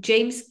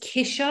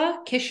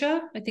Kisher,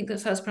 I think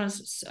that's how it's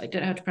pronounced. I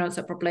don't know how to pronounce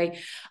that properly.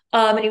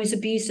 And he was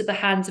abused at the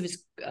hands of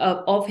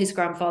his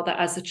grandfather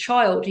as a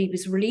child. He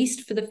was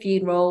released for the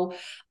funeral,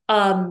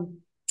 and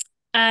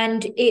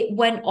it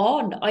went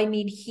on. I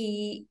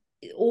mean,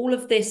 all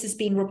of this has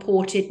been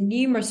reported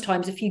numerous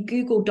times. If you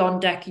Google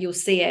Don Decker, you'll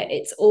see it.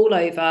 It's all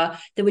over.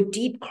 There were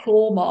deep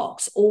claw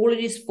marks all in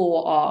his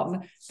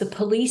forearm. The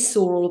police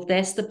saw all of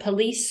this. The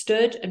police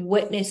stood and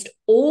witnessed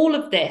all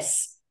of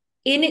this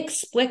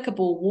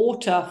inexplicable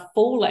water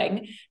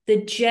falling.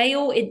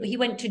 He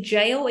went to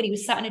jail and he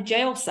was sat in a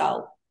jail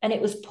cell and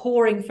it was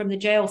pouring from the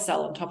jail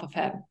cell on top of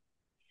him.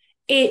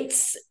 It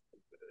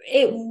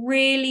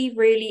really,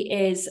 really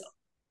is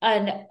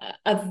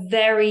a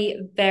very,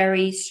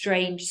 very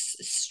strange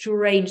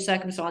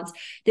circumstance.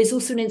 There's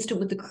also an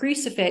incident with the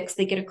crucifix.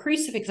 They get a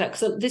crucifix out.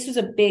 So this was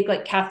a big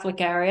like Catholic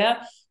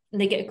area,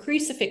 and they get a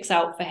crucifix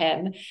out for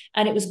him,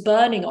 and it was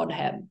burning on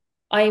him.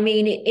 I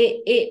mean,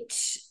 it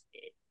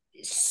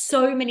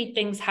so many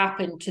things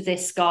happened to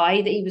this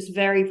guy that he was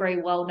very,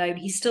 very well known.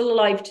 He's still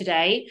alive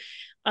today.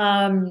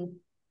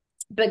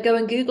 But go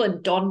and Google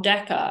him, Don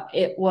Decker.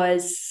 It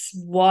was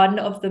one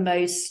of the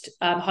most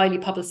highly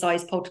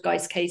publicized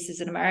poltergeist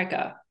cases in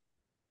America.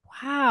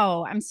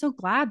 Wow. I'm so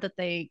glad that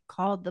they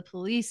called the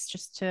police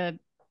just to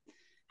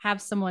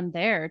have someone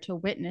there to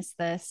witness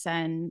this.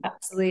 And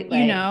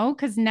absolutely,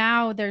 because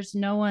now there's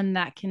no one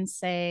that can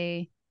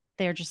say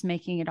they're just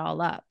making it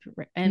all up.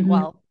 And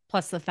well,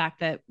 plus the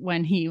fact that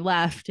when he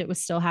left, it was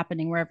still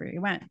happening wherever he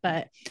went.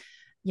 But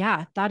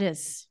yeah, that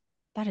is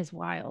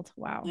wild.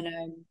 Wow. I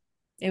know.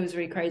 It was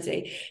really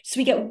crazy. So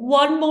we get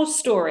one more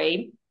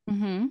story.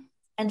 Mm-hmm.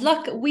 And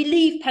look, we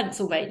leave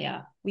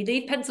Pennsylvania.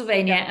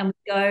 And we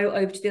go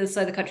over to the other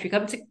side of the country. We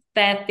come to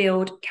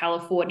Fairfield,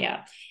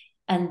 California.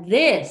 And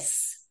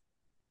this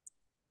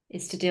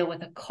is to deal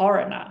with a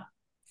coroner.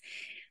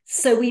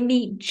 So we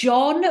meet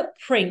John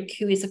Prink,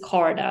 who is a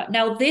coroner.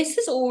 Now, this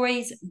has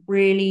always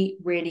really,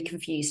 really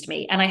confused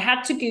me. And I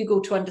had to Google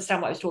to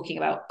understand what I was talking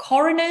about.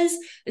 Coroners,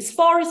 as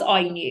far as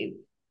I knew,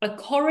 a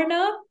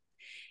coroner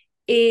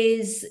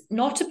is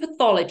not a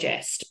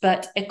pathologist,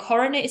 but a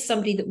coroner is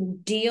somebody that will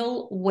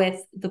deal with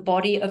the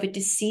body of a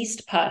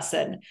deceased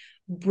person,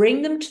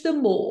 bring them to the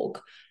morgue,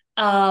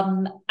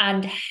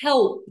 and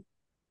help,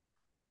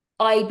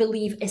 I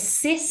believe,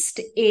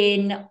 assist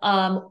in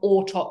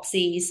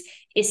autopsies,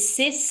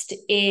 assist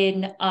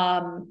in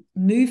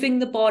moving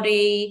the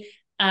body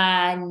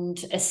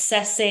and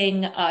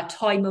assessing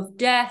time of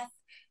death,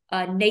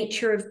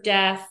 nature of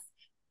death,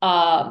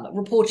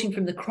 reporting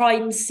from the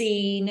crime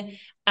scene,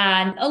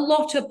 and a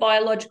lot of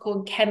biological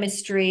and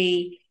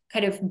chemistry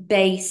kind of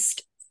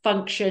based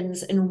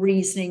functions and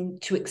reasoning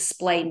to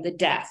explain the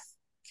death.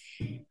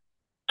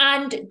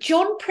 And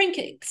John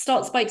Prink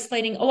starts by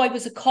explaining, I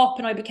was a cop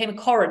and I became a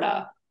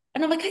coroner.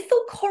 And I'm like, I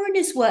thought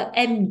coroners were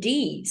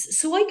MDs.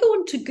 So I go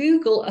on to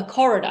Google a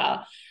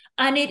coroner,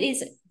 and it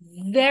is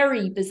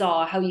very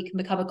bizarre how you can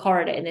become a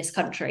coroner in this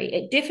country.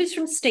 It differs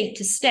from state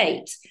to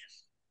state,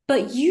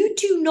 but you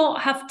do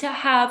not have to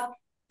have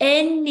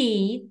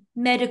any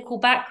medical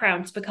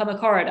background to become a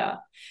coroner.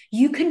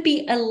 You can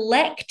be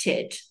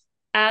elected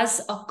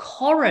as a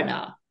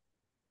coroner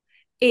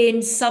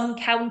in some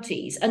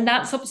counties. And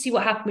that's obviously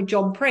what happened with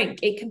John Prink.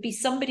 It can be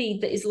somebody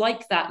that is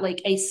like that,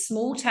 like a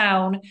small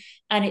town,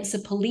 and it's a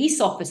police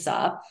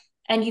officer,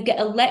 and you get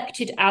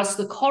elected as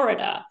the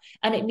coroner.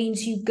 And it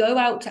means you go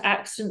out to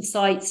accident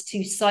sites,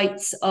 to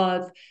sites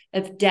of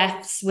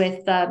deaths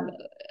with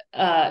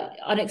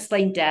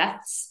unexplained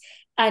deaths,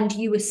 and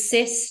you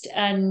assist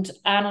and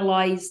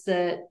analyze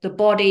the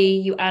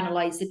body, you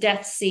analyze the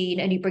death scene,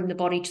 and you bring the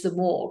body to the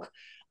morgue.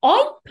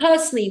 I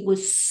personally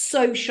was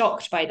so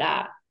shocked by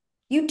that.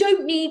 You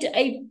don't need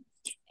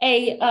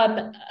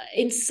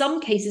in some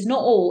cases, not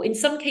all, in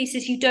some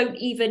cases, you don't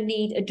even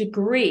need a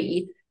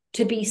degree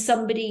to be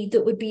somebody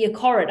that would be a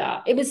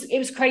coroner. It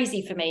was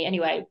crazy for me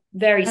anyway.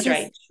 Very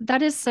strange.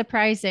 That is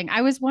surprising.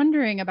 I was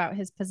wondering about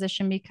his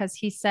position because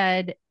he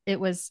said it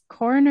was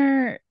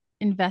coroner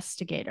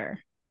investigator.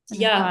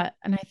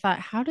 And I thought,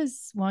 how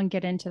does one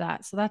get into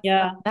that? So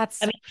that's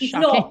he's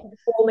shocking. Not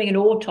performing an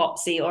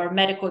autopsy or a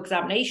medical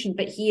examination,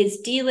 but he is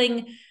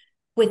dealing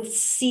with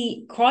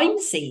crime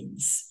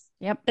scenes.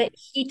 Yep. But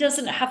he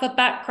doesn't have a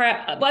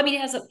background. Well, I mean, he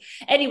has a.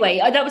 Anyway,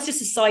 that was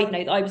just a side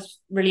note that I was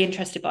really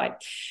interested by.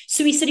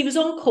 So he said he was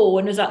on call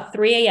and it was at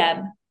 3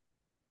 a.m.,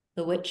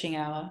 the witching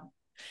hour.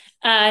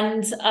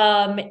 And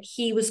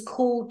he was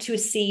called to a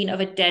scene of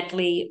a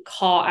deadly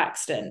car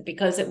accident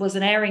because it was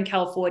an area in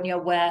California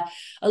where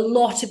a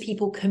lot of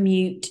people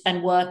commute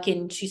and work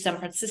into San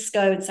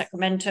Francisco and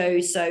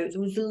Sacramento. So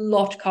there was a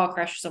lot of car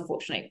crashes,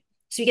 unfortunately.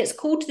 So he gets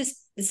called to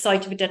this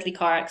site of a deadly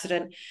car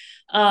accident.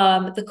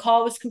 The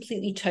car was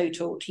completely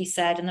totaled, he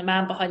said, and the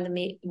man behind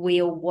the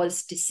wheel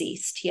was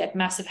deceased. He had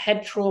massive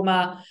head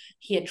trauma.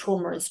 He had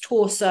trauma in his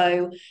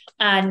torso.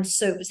 And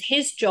so it was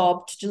his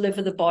job to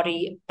deliver the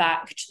body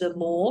back to the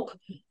morgue,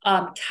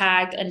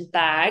 tag and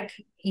bag,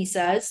 he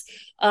says.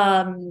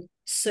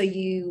 So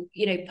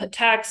put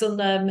tags on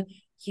them,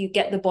 you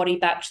get the body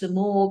back to the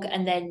morgue,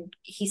 and then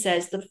he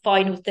says the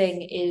final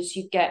thing is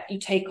you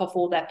take off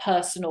all their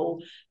personal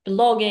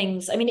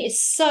belongings. I mean,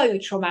 it's so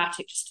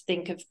traumatic just to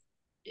think of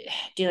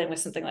dealing with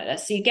something like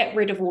this. So you get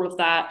rid of all of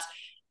that.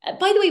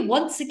 By the way,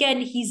 once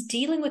again, he's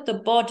dealing with the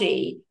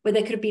body where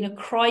there could have been a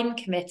crime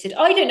committed.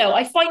 I don't know.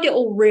 I find it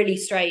all really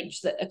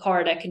strange that a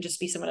coroner can just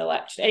be someone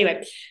elected.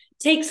 Anyway,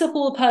 takes up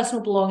all the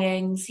personal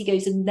belongings. He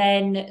goes, and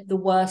then the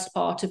worst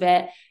part of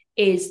it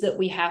is that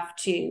we have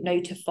to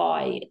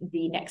notify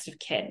the next of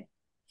kin.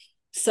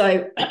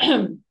 So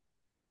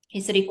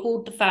he said he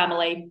called the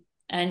family,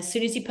 and as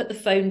soon as he put the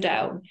phone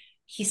down,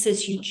 he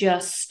says,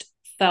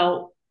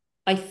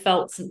 I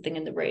felt something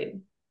in the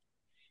room.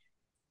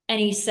 And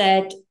he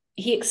said,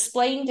 he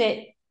explained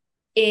it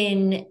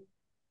in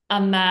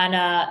a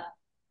manner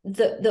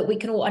that we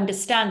can all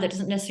understand, that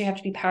doesn't necessarily have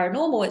to be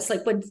paranormal. It's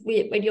like when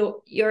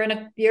you're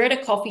in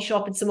a coffee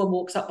shop and someone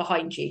walks up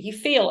behind you, you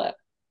feel it.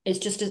 It's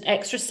just an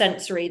extra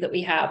sensory that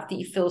we have, that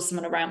you feel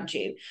someone around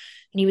you.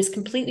 And he was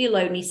completely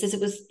alone. He says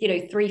it was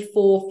 3,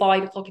 4,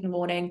 5 o'clock in the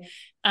morning,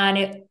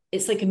 and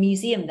it's like a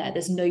museum there.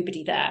 There's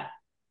nobody there.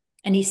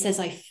 And he says,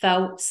 I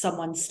felt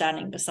someone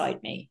standing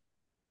beside me.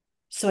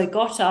 So I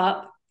got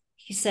up,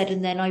 he said,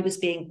 and then I was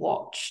being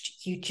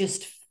watched. You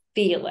just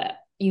feel it.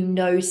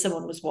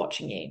 Someone was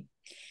watching you.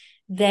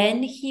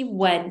 Then he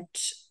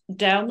went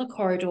down the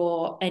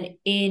corridor and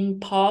in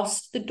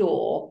past the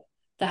door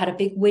that had a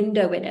big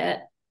window in it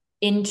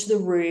into the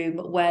room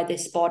where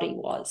this body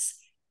was.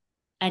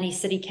 And he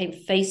said he came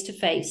face to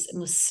face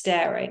and was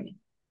staring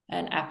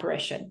at an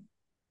apparition.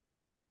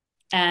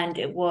 And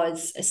it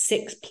was a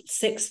 6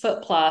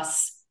 foot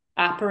plus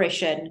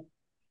apparition.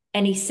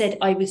 And he said,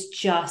 I was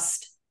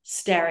just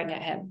staring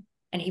at him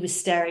and he was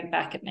staring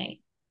back at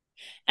me.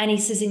 And he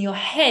says, in your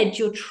head,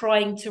 you're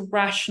trying to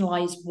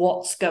rationalize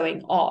what's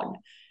going on.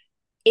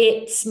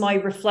 It's my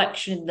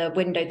reflection in the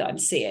window that I'm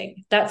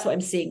seeing. That's what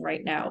I'm seeing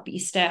right now. But you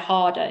stare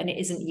harder and it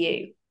isn't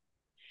you.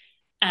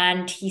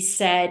 And he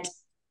said,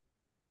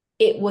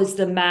 it was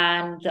the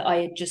man that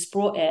I had just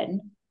brought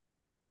in.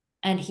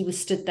 And he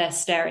was stood there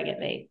staring at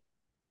me.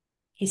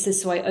 He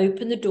says, so I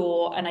open the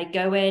door and I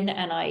go in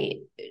and I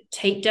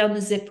take down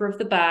the zipper of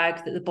the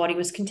bag that the body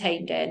was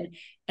contained in.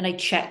 And I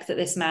check that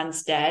this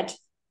man's dead.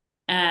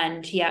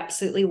 And he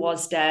absolutely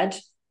was dead.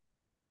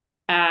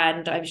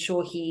 And I'm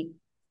sure he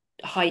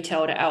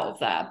hightailed it out of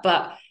there.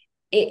 But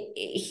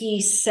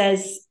he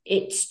says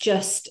it's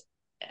just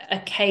a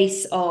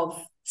case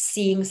of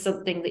seeing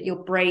something that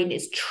your brain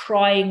is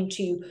trying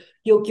to,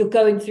 you're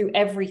going through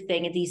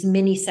everything in these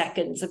mini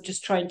seconds of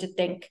just trying to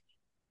think,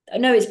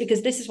 no, it's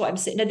because this is what I'm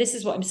saying. No, this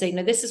is what I'm saying.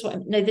 No, this is what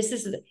this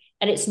is,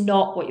 and it's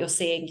not what you're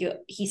seeing.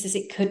 He says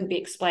it couldn't be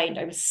explained.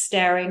 I was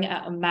staring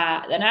at an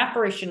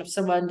apparition of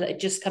someone that had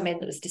just come in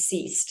that was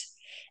deceased.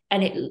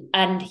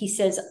 And he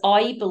says,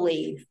 I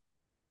believe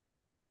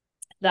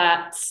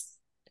that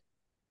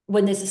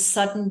when there's a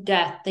sudden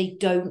death, they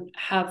don't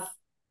have,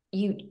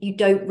 you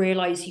don't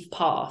realize you've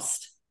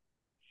passed.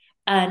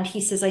 And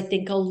he says, I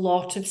think a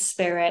lot of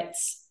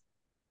spirits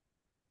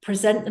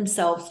present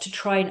themselves to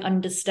try and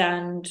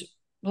understand,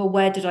 well,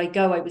 where did I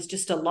go? I was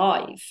just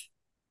alive.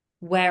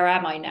 Where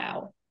am I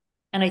now?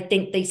 And I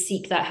think they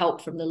seek that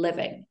help from the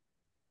living.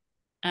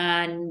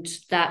 And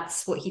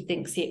that's what he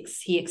thinks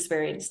he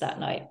experienced that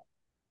night.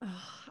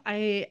 Oh,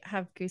 I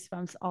have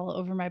goosebumps all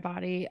over my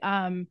body.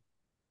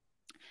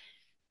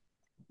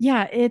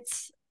 Yeah,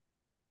 it's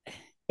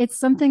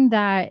something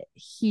that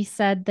he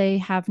said they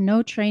have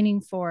no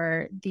training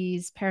for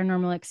these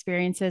paranormal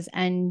experiences.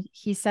 And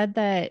he said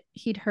that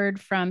he'd heard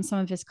from some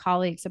of his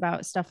colleagues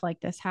about stuff like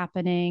this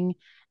happening.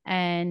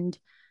 And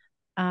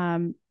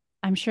I'm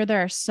sure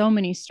there are so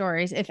many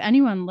stories. If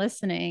anyone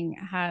listening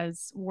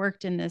has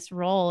worked in this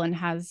role and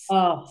has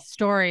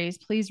stories,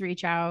 please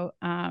reach out,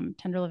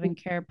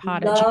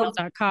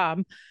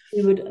 tenderlovingcarepod@gmail.com.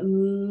 We would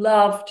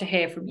love to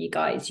hear from you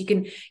guys. You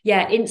can,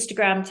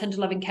 Instagram, Tender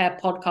Loving Care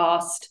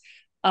Podcast,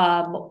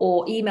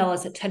 or email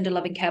us at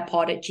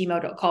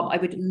tenderlovingcarepod@gmail.com. I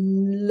would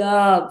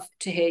love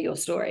to hear your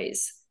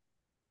stories.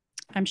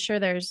 I'm sure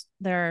there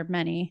are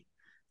many,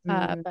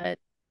 but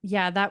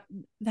yeah, that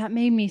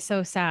made me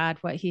so sad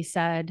what he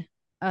said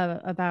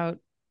about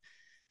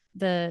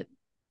the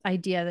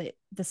idea that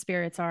the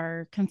spirits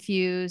are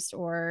confused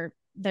or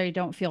they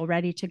don't feel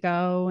ready to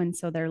go. And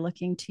so they're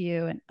looking to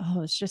you, and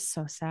oh, it's just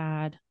so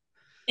sad.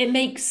 It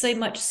makes so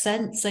much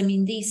sense. I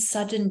mean, these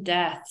sudden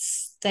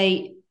deaths,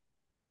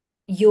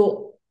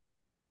 you're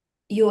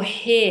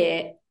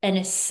here in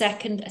a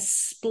second, a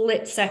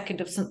split second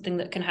of something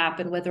that can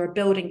happen, whether a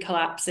building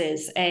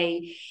collapses,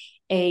 a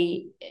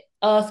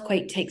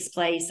earthquake takes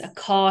place, a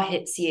car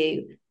hits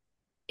you.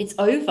 It's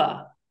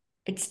over.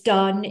 It's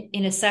done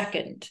in a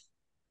second.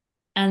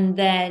 And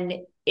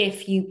then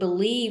if you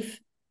believe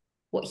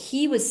what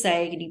he was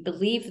saying, and you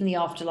believe in the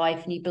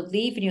afterlife, and you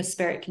believe in your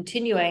spirit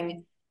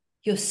continuing,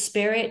 your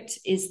spirit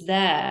is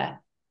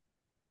there,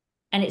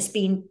 and it's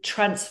been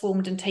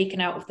transformed and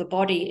taken out of the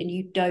body, and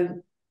you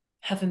don't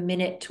have a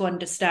minute to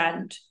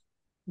understand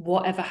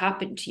whatever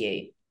happened to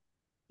you.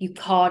 You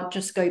can't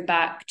just go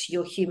back to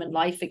your human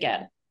life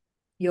again.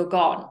 You're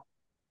gone.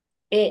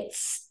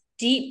 It's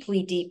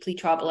deeply, deeply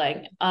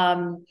troubling.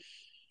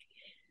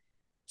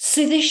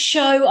 So this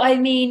show, I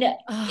mean,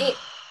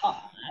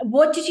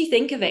 what did you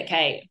think of it,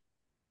 Kate?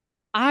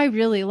 I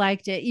really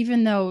liked it,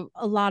 even though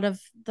a lot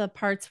of the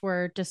parts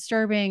were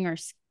disturbing or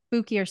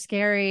spooky or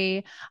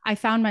scary. I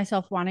found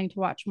myself wanting to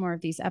watch more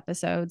of these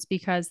episodes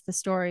because the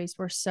stories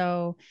were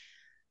so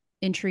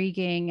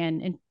intriguing,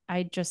 and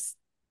I just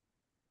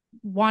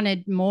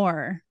wanted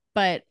more.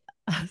 But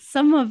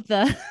some of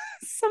the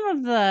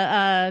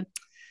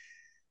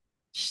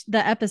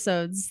the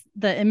episodes,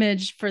 the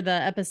image for the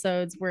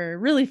episodes were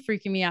really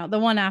freaking me out. The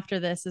one after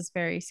this is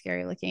very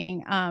scary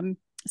looking.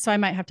 So I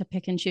might have to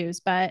pick and choose,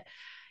 but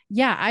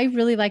yeah, I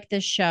really like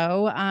this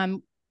show.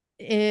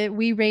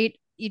 We rate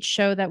each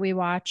show that we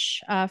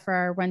watch for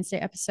our Wednesday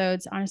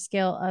episodes on a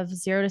scale of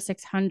 0 to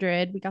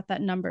 600. We got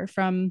that number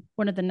from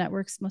one of the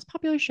network's most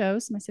popular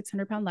shows, My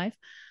 600-Pound Life.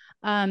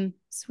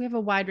 So we have a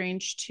wide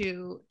range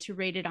to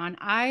rate it on.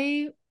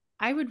 I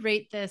would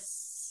rate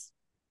this.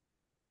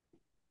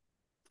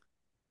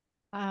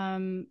 I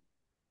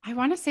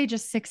want to say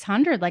just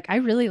 600. Like, I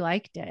really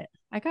liked it.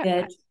 I got,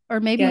 Good. or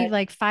maybe Good.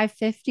 like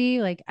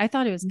 550. Like, I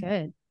thought it was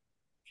good.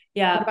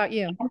 Yeah. What about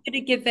you? I'm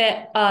gonna give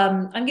it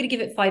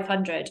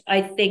 500.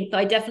 I think that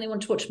I definitely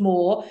want to watch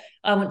more.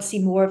 I want to see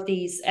more of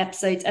these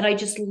episodes. And I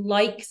just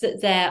like that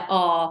there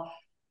are,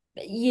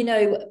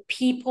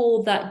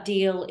 people that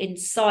deal in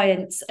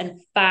science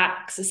and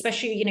facts,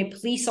 especially,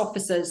 police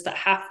officers that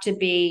have to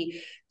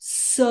be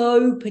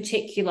so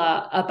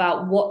particular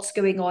about what's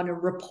going on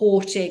and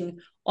reporting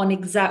on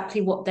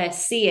exactly what they're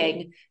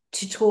seeing,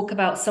 to talk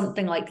about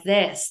something like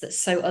this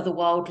that's so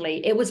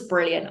otherworldly. It was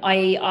brilliant.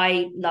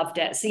 I loved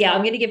it. So yeah,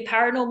 I'm going to give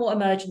Paranormal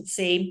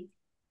Emergency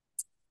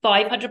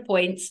 500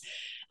 points.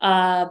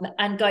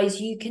 And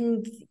guys, you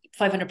can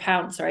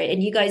 £500, sorry,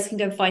 and you guys can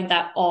go find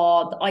that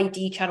on the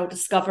ID channel,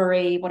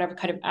 Discovery, whatever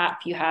kind of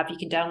app you have. You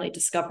can download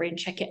Discovery and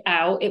check it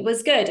out. It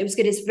was good. It was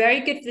good. It's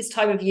very good for this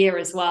time of year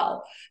as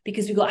well,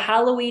 because we've got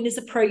Halloween is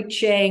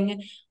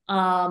approaching.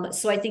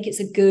 So I think it's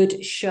a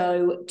good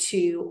show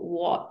to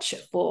watch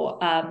for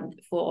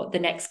the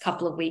next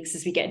couple of weeks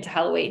as we get into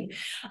Halloween.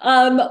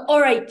 All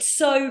right,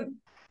 so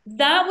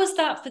that was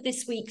that for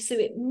this week. So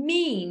it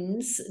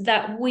means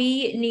that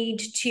we need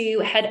to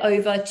head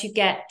over to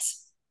get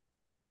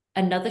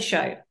another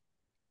show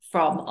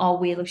from our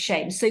Wheel of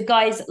Shame. So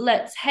guys,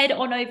 let's head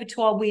on over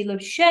to our Wheel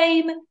of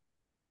Shame.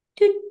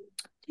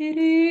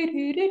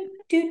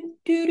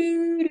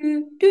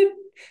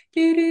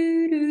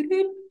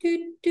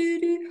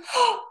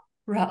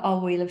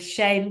 Our Wheel of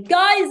Shame.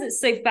 Guys, it's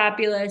so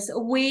fabulous.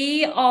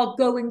 We are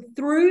going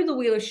through the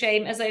Wheel of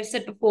Shame. As I've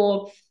said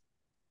before,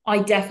 I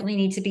definitely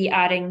need to be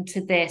adding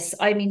to this.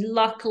 I mean,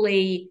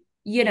 luckily,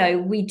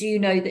 we do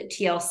know that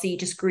TLC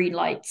just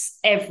greenlights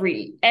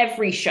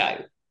every show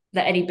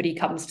that anybody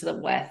comes to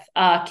them with.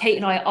 Kate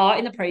and I are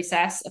in the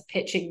process of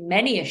pitching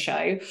many a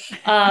show.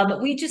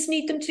 We just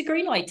need them to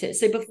greenlight it.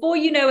 So before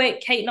you know it,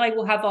 Kate and I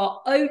will have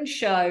our own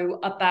show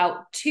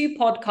about two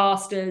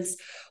podcasters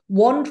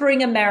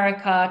wandering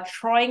America,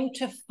 trying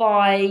to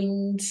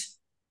find...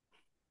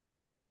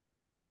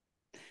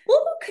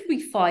 What could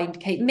we find,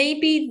 Kate?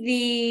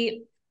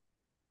 Maybe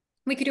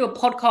we could do a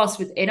podcast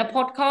within a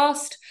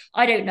podcast.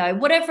 I don't know.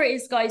 Whatever it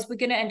is, guys, we're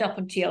going to end up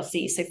on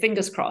TLC. So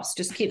fingers crossed.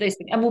 Just keep those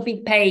things. And we'll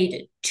be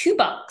paid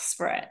 $2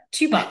 for it.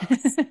 $2.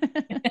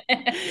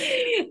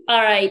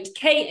 All right.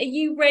 Kate, are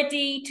you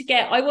ready to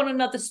I want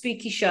another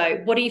spooky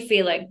show. What are you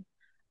feeling?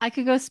 I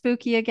could go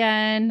spooky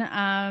again.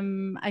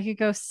 I could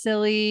go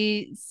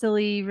silly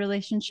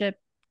relationship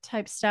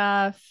type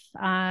stuff.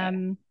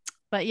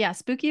 But yeah,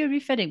 spooky would be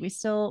fitting. We're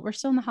still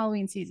in the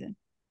Halloween season.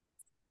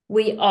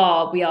 We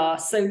are.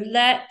 So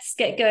let's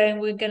get going.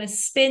 We're going to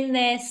spin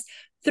this.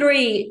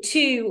 3,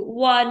 2,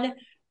 1.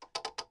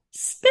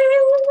 Spin.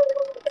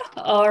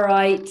 All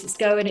right. It's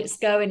going. It's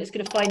going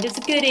to find us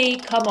a goodie.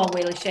 Come on,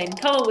 Wheel of Shame.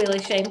 Come on, Wheel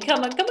of Shame.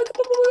 Come on.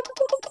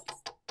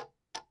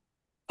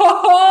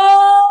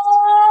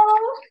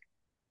 Oh!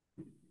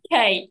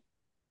 Okay.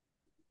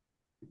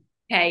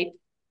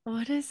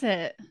 What is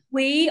it?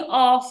 We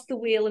asked the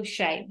Wheel of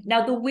Shame.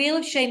 Now, the Wheel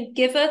of Shame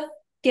giveth,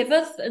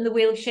 and the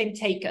Wheel of Shame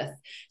taketh.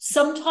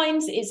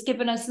 Sometimes it's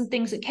given us some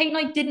things that Kate and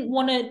I didn't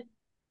want to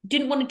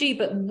didn't want to do,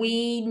 but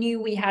we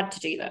knew we had to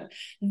do them.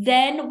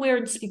 Then we're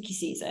in spooky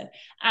season,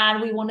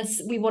 and we want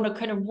to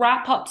kind of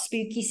wrap up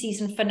spooky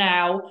season for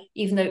now,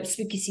 even though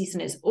spooky season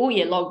is all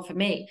year long for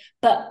me.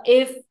 But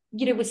if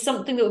with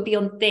something that would be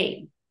on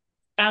theme,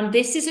 and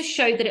this is a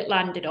show that it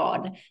landed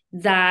on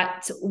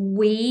that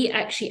we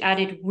actually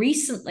added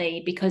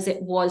recently because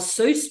it was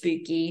so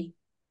spooky: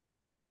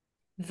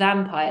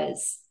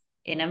 Vampires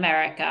in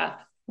America.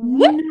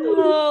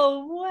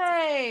 No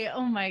way.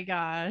 Oh my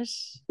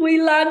gosh.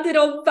 We landed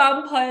on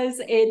Vampires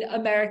in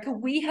America.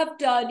 We have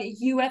done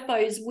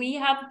UFOs. We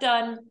have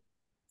done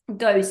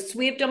ghosts.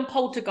 We have done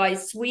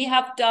poltergeists. We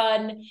have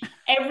done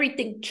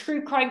everything.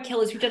 True crime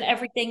killers. We've done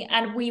everything.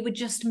 And we were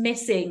just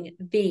missing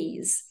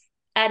these.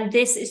 And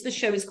this is the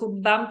show. It's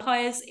called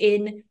Vampires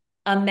in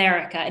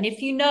America. And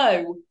if you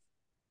know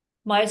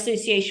my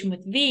association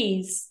with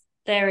these,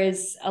 there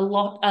is a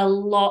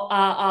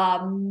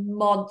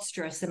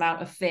monstrous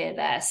amount of fear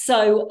there.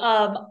 So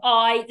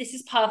this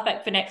is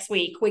perfect for next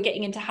week. We're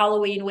getting into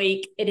Halloween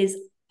week. It is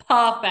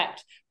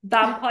perfect.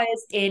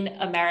 Vampires in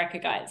America,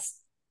 guys.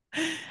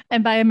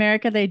 And by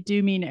America, they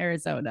do mean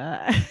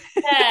Arizona.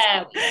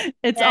 Yeah.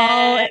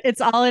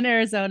 It's all in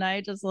Arizona.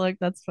 I just looked.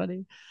 That's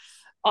funny.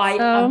 I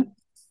am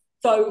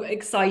so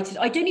excited.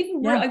 I don't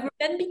even I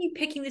remember you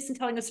picking this and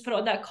telling us to put it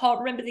on there. I can't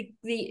remember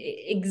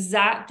the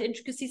exact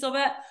intricacies of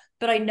it,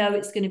 but I know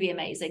it's going to be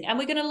amazing. And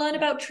we're going to learn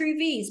about true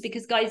V's,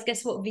 because guys,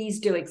 guess what? V's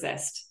do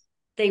exist.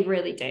 They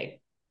really do.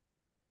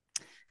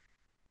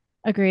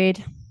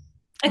 Agreed.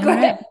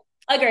 Right.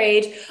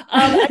 Agreed.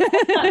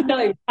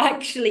 No,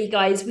 actually,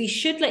 guys, we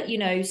should let you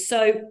know.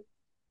 So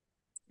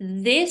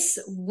this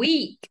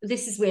week,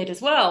 this is weird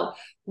as well.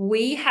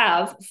 We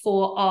have,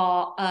 for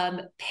our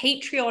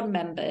Patreon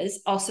members,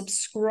 our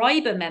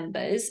subscriber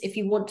members, if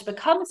you want to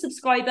become a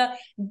subscriber,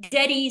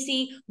 dead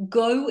easy,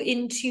 go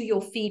into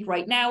your feed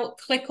right now,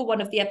 click on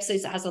one of the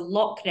episodes that has a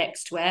lock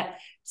next to it,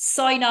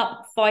 sign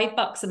up,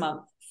 $5 a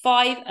month.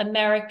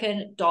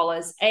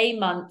 $5 a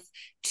month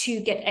to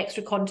get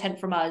extra content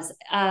from us.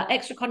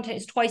 Extra content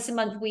is twice a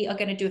month. We are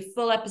going to do a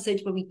full episode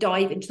where we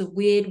dive into the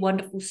weird,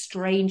 wonderful,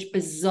 strange,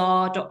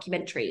 bizarre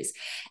documentaries.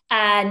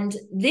 And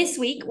this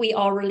week we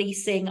are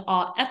releasing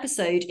our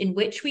episode in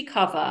which we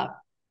cover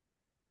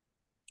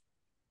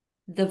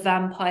the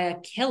vampire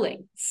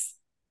killings,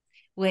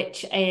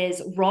 which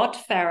is Rod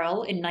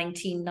Ferrell in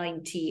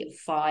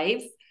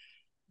 1995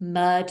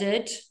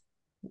 murdered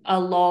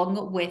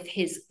along with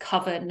his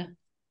coven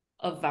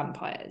of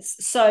vampires.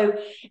 So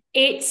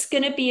it's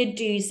going to be a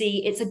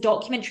doozy. It's a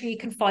documentary you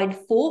can find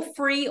for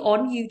free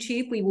on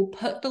YouTube. We will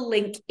put the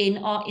link in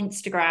our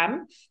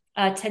Instagram,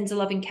 Tender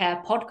Loving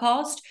Care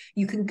podcast.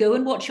 You can go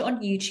and watch it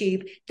on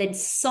YouTube, then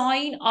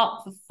sign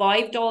up for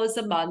 $5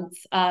 a month.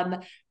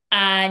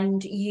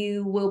 And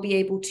you will be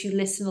able to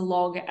listen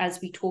along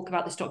as we talk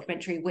about this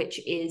documentary,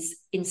 which is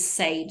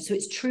insane. So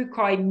it's true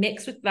crime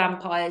mixed with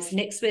vampires,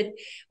 mixed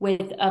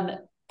with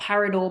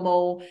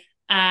paranormal.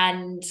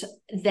 And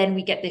then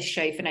we get this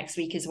show for next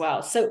week as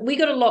well. So we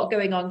got a lot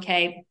going on,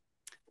 Kay.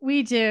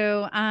 We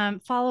do.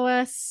 Follow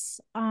us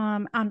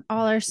on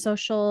all our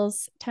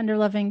socials. Tender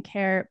Loving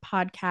Care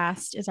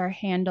Podcast is our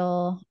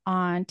handle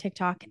on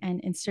TikTok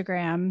and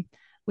Instagram.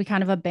 We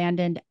kind of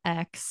abandoned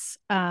X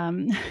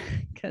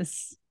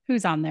because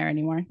who's on there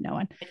anymore? No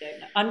one. I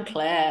don't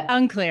know.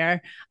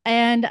 Unclear.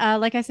 And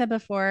like I said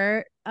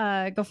before,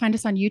 go find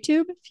us on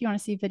YouTube if you want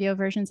to see video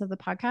versions of the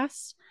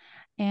podcast,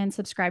 and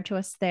subscribe to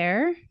us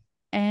there.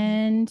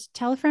 And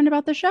tell a friend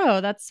about the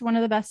show. That's one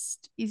of the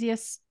best,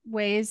 easiest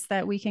ways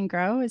that we can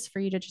grow, is for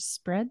you to just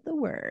spread the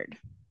word.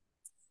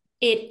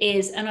 It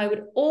is. And I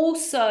would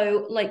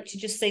also like to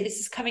just say this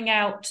is coming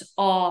out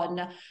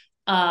on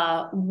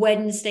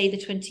Wednesday,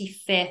 the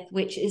 25th,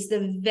 which is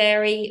the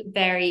very,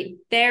 very,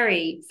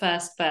 very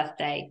first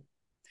birthday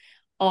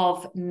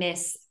of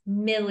Miss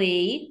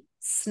Millie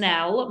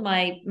Snell,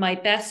 my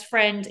best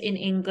friend in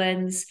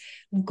England's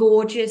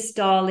gorgeous,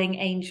 darling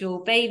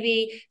angel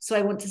baby. So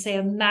I want to say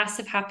a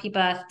massive happy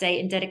birthday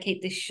and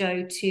dedicate this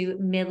show to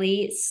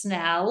Millie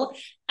Snell.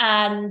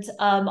 And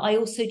I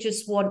also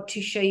just want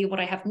to show you what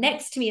I have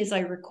next to me as I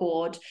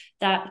record.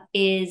 That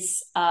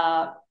is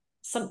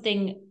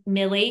something,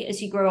 Millie,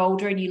 as you grow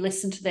older and you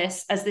listen to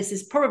this, as this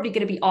is probably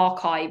going to be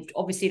archived,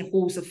 obviously in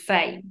halls of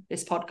fame,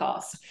 this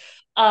podcast.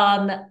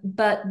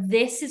 But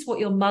this is what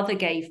your mother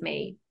gave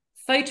me.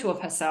 Photo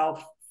of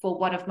herself for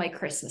one of my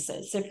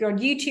Christmases. So if you're on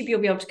YouTube,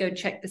 you'll be able to go and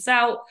check this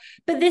out.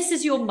 But this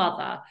is your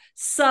mother.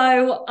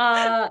 So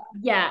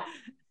yeah,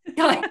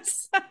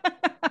 guys,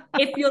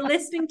 if you're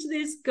listening to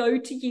this, go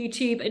to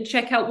YouTube and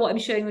check out what I'm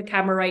showing the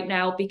camera right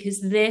now, because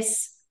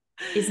this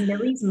is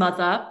Millie's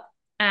mother,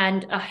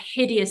 and a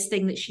hideous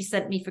thing that she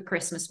sent me for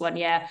Christmas one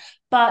year.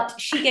 But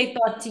she gave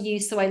birth to you,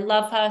 so I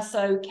love her.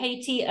 So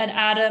Katie and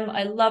Adam,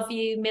 I love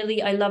you.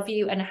 Millie, I love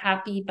you. And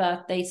happy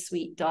birthday,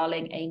 sweet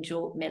darling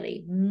angel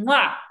Millie.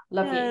 Mwah!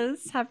 Love you.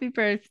 Yes, happy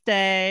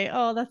birthday.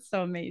 Oh, that's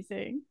so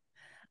amazing.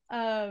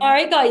 All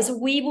right, guys,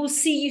 we will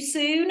see you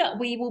soon.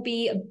 We will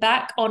be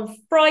back on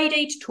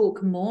Friday to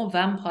talk more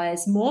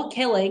vampires, more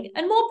killing,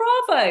 and more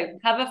Bravo.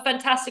 Have a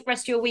fantastic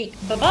rest of your week.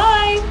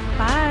 Bye-bye.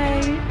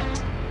 Bye.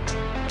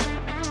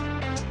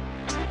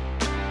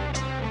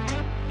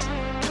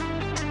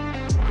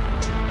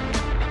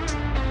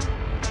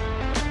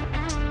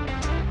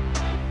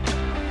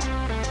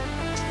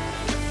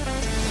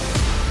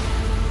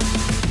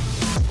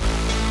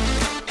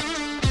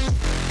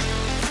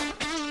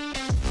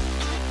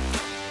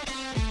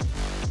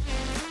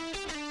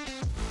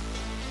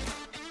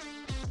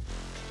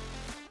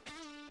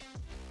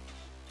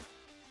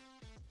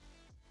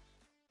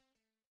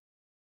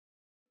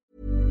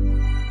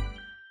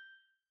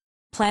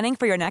 Planning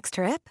for your next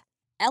trip?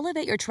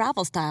 Elevate your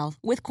travel style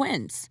with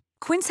Quince.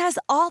 Quince has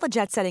all the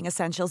jet-setting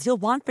essentials you'll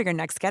want for your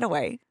next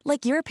getaway,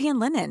 like European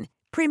linen,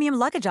 premium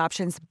luggage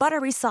options,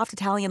 buttery soft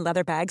Italian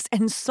leather bags,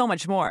 and so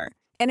much more.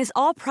 And is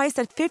all priced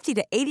at 50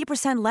 to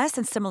 80% less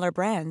than similar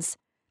brands.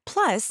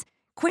 Plus,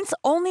 Quince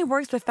only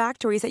works with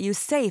factories that use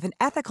safe and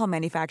ethical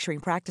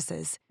manufacturing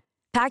practices.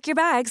 Pack your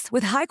bags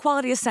with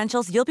high-quality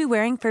essentials you'll be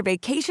wearing for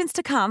vacations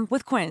to come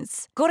with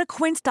Quince. Go to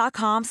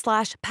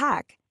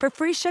quince.com/pack for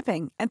free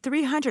shipping and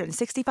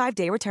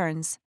 365-day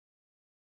returns.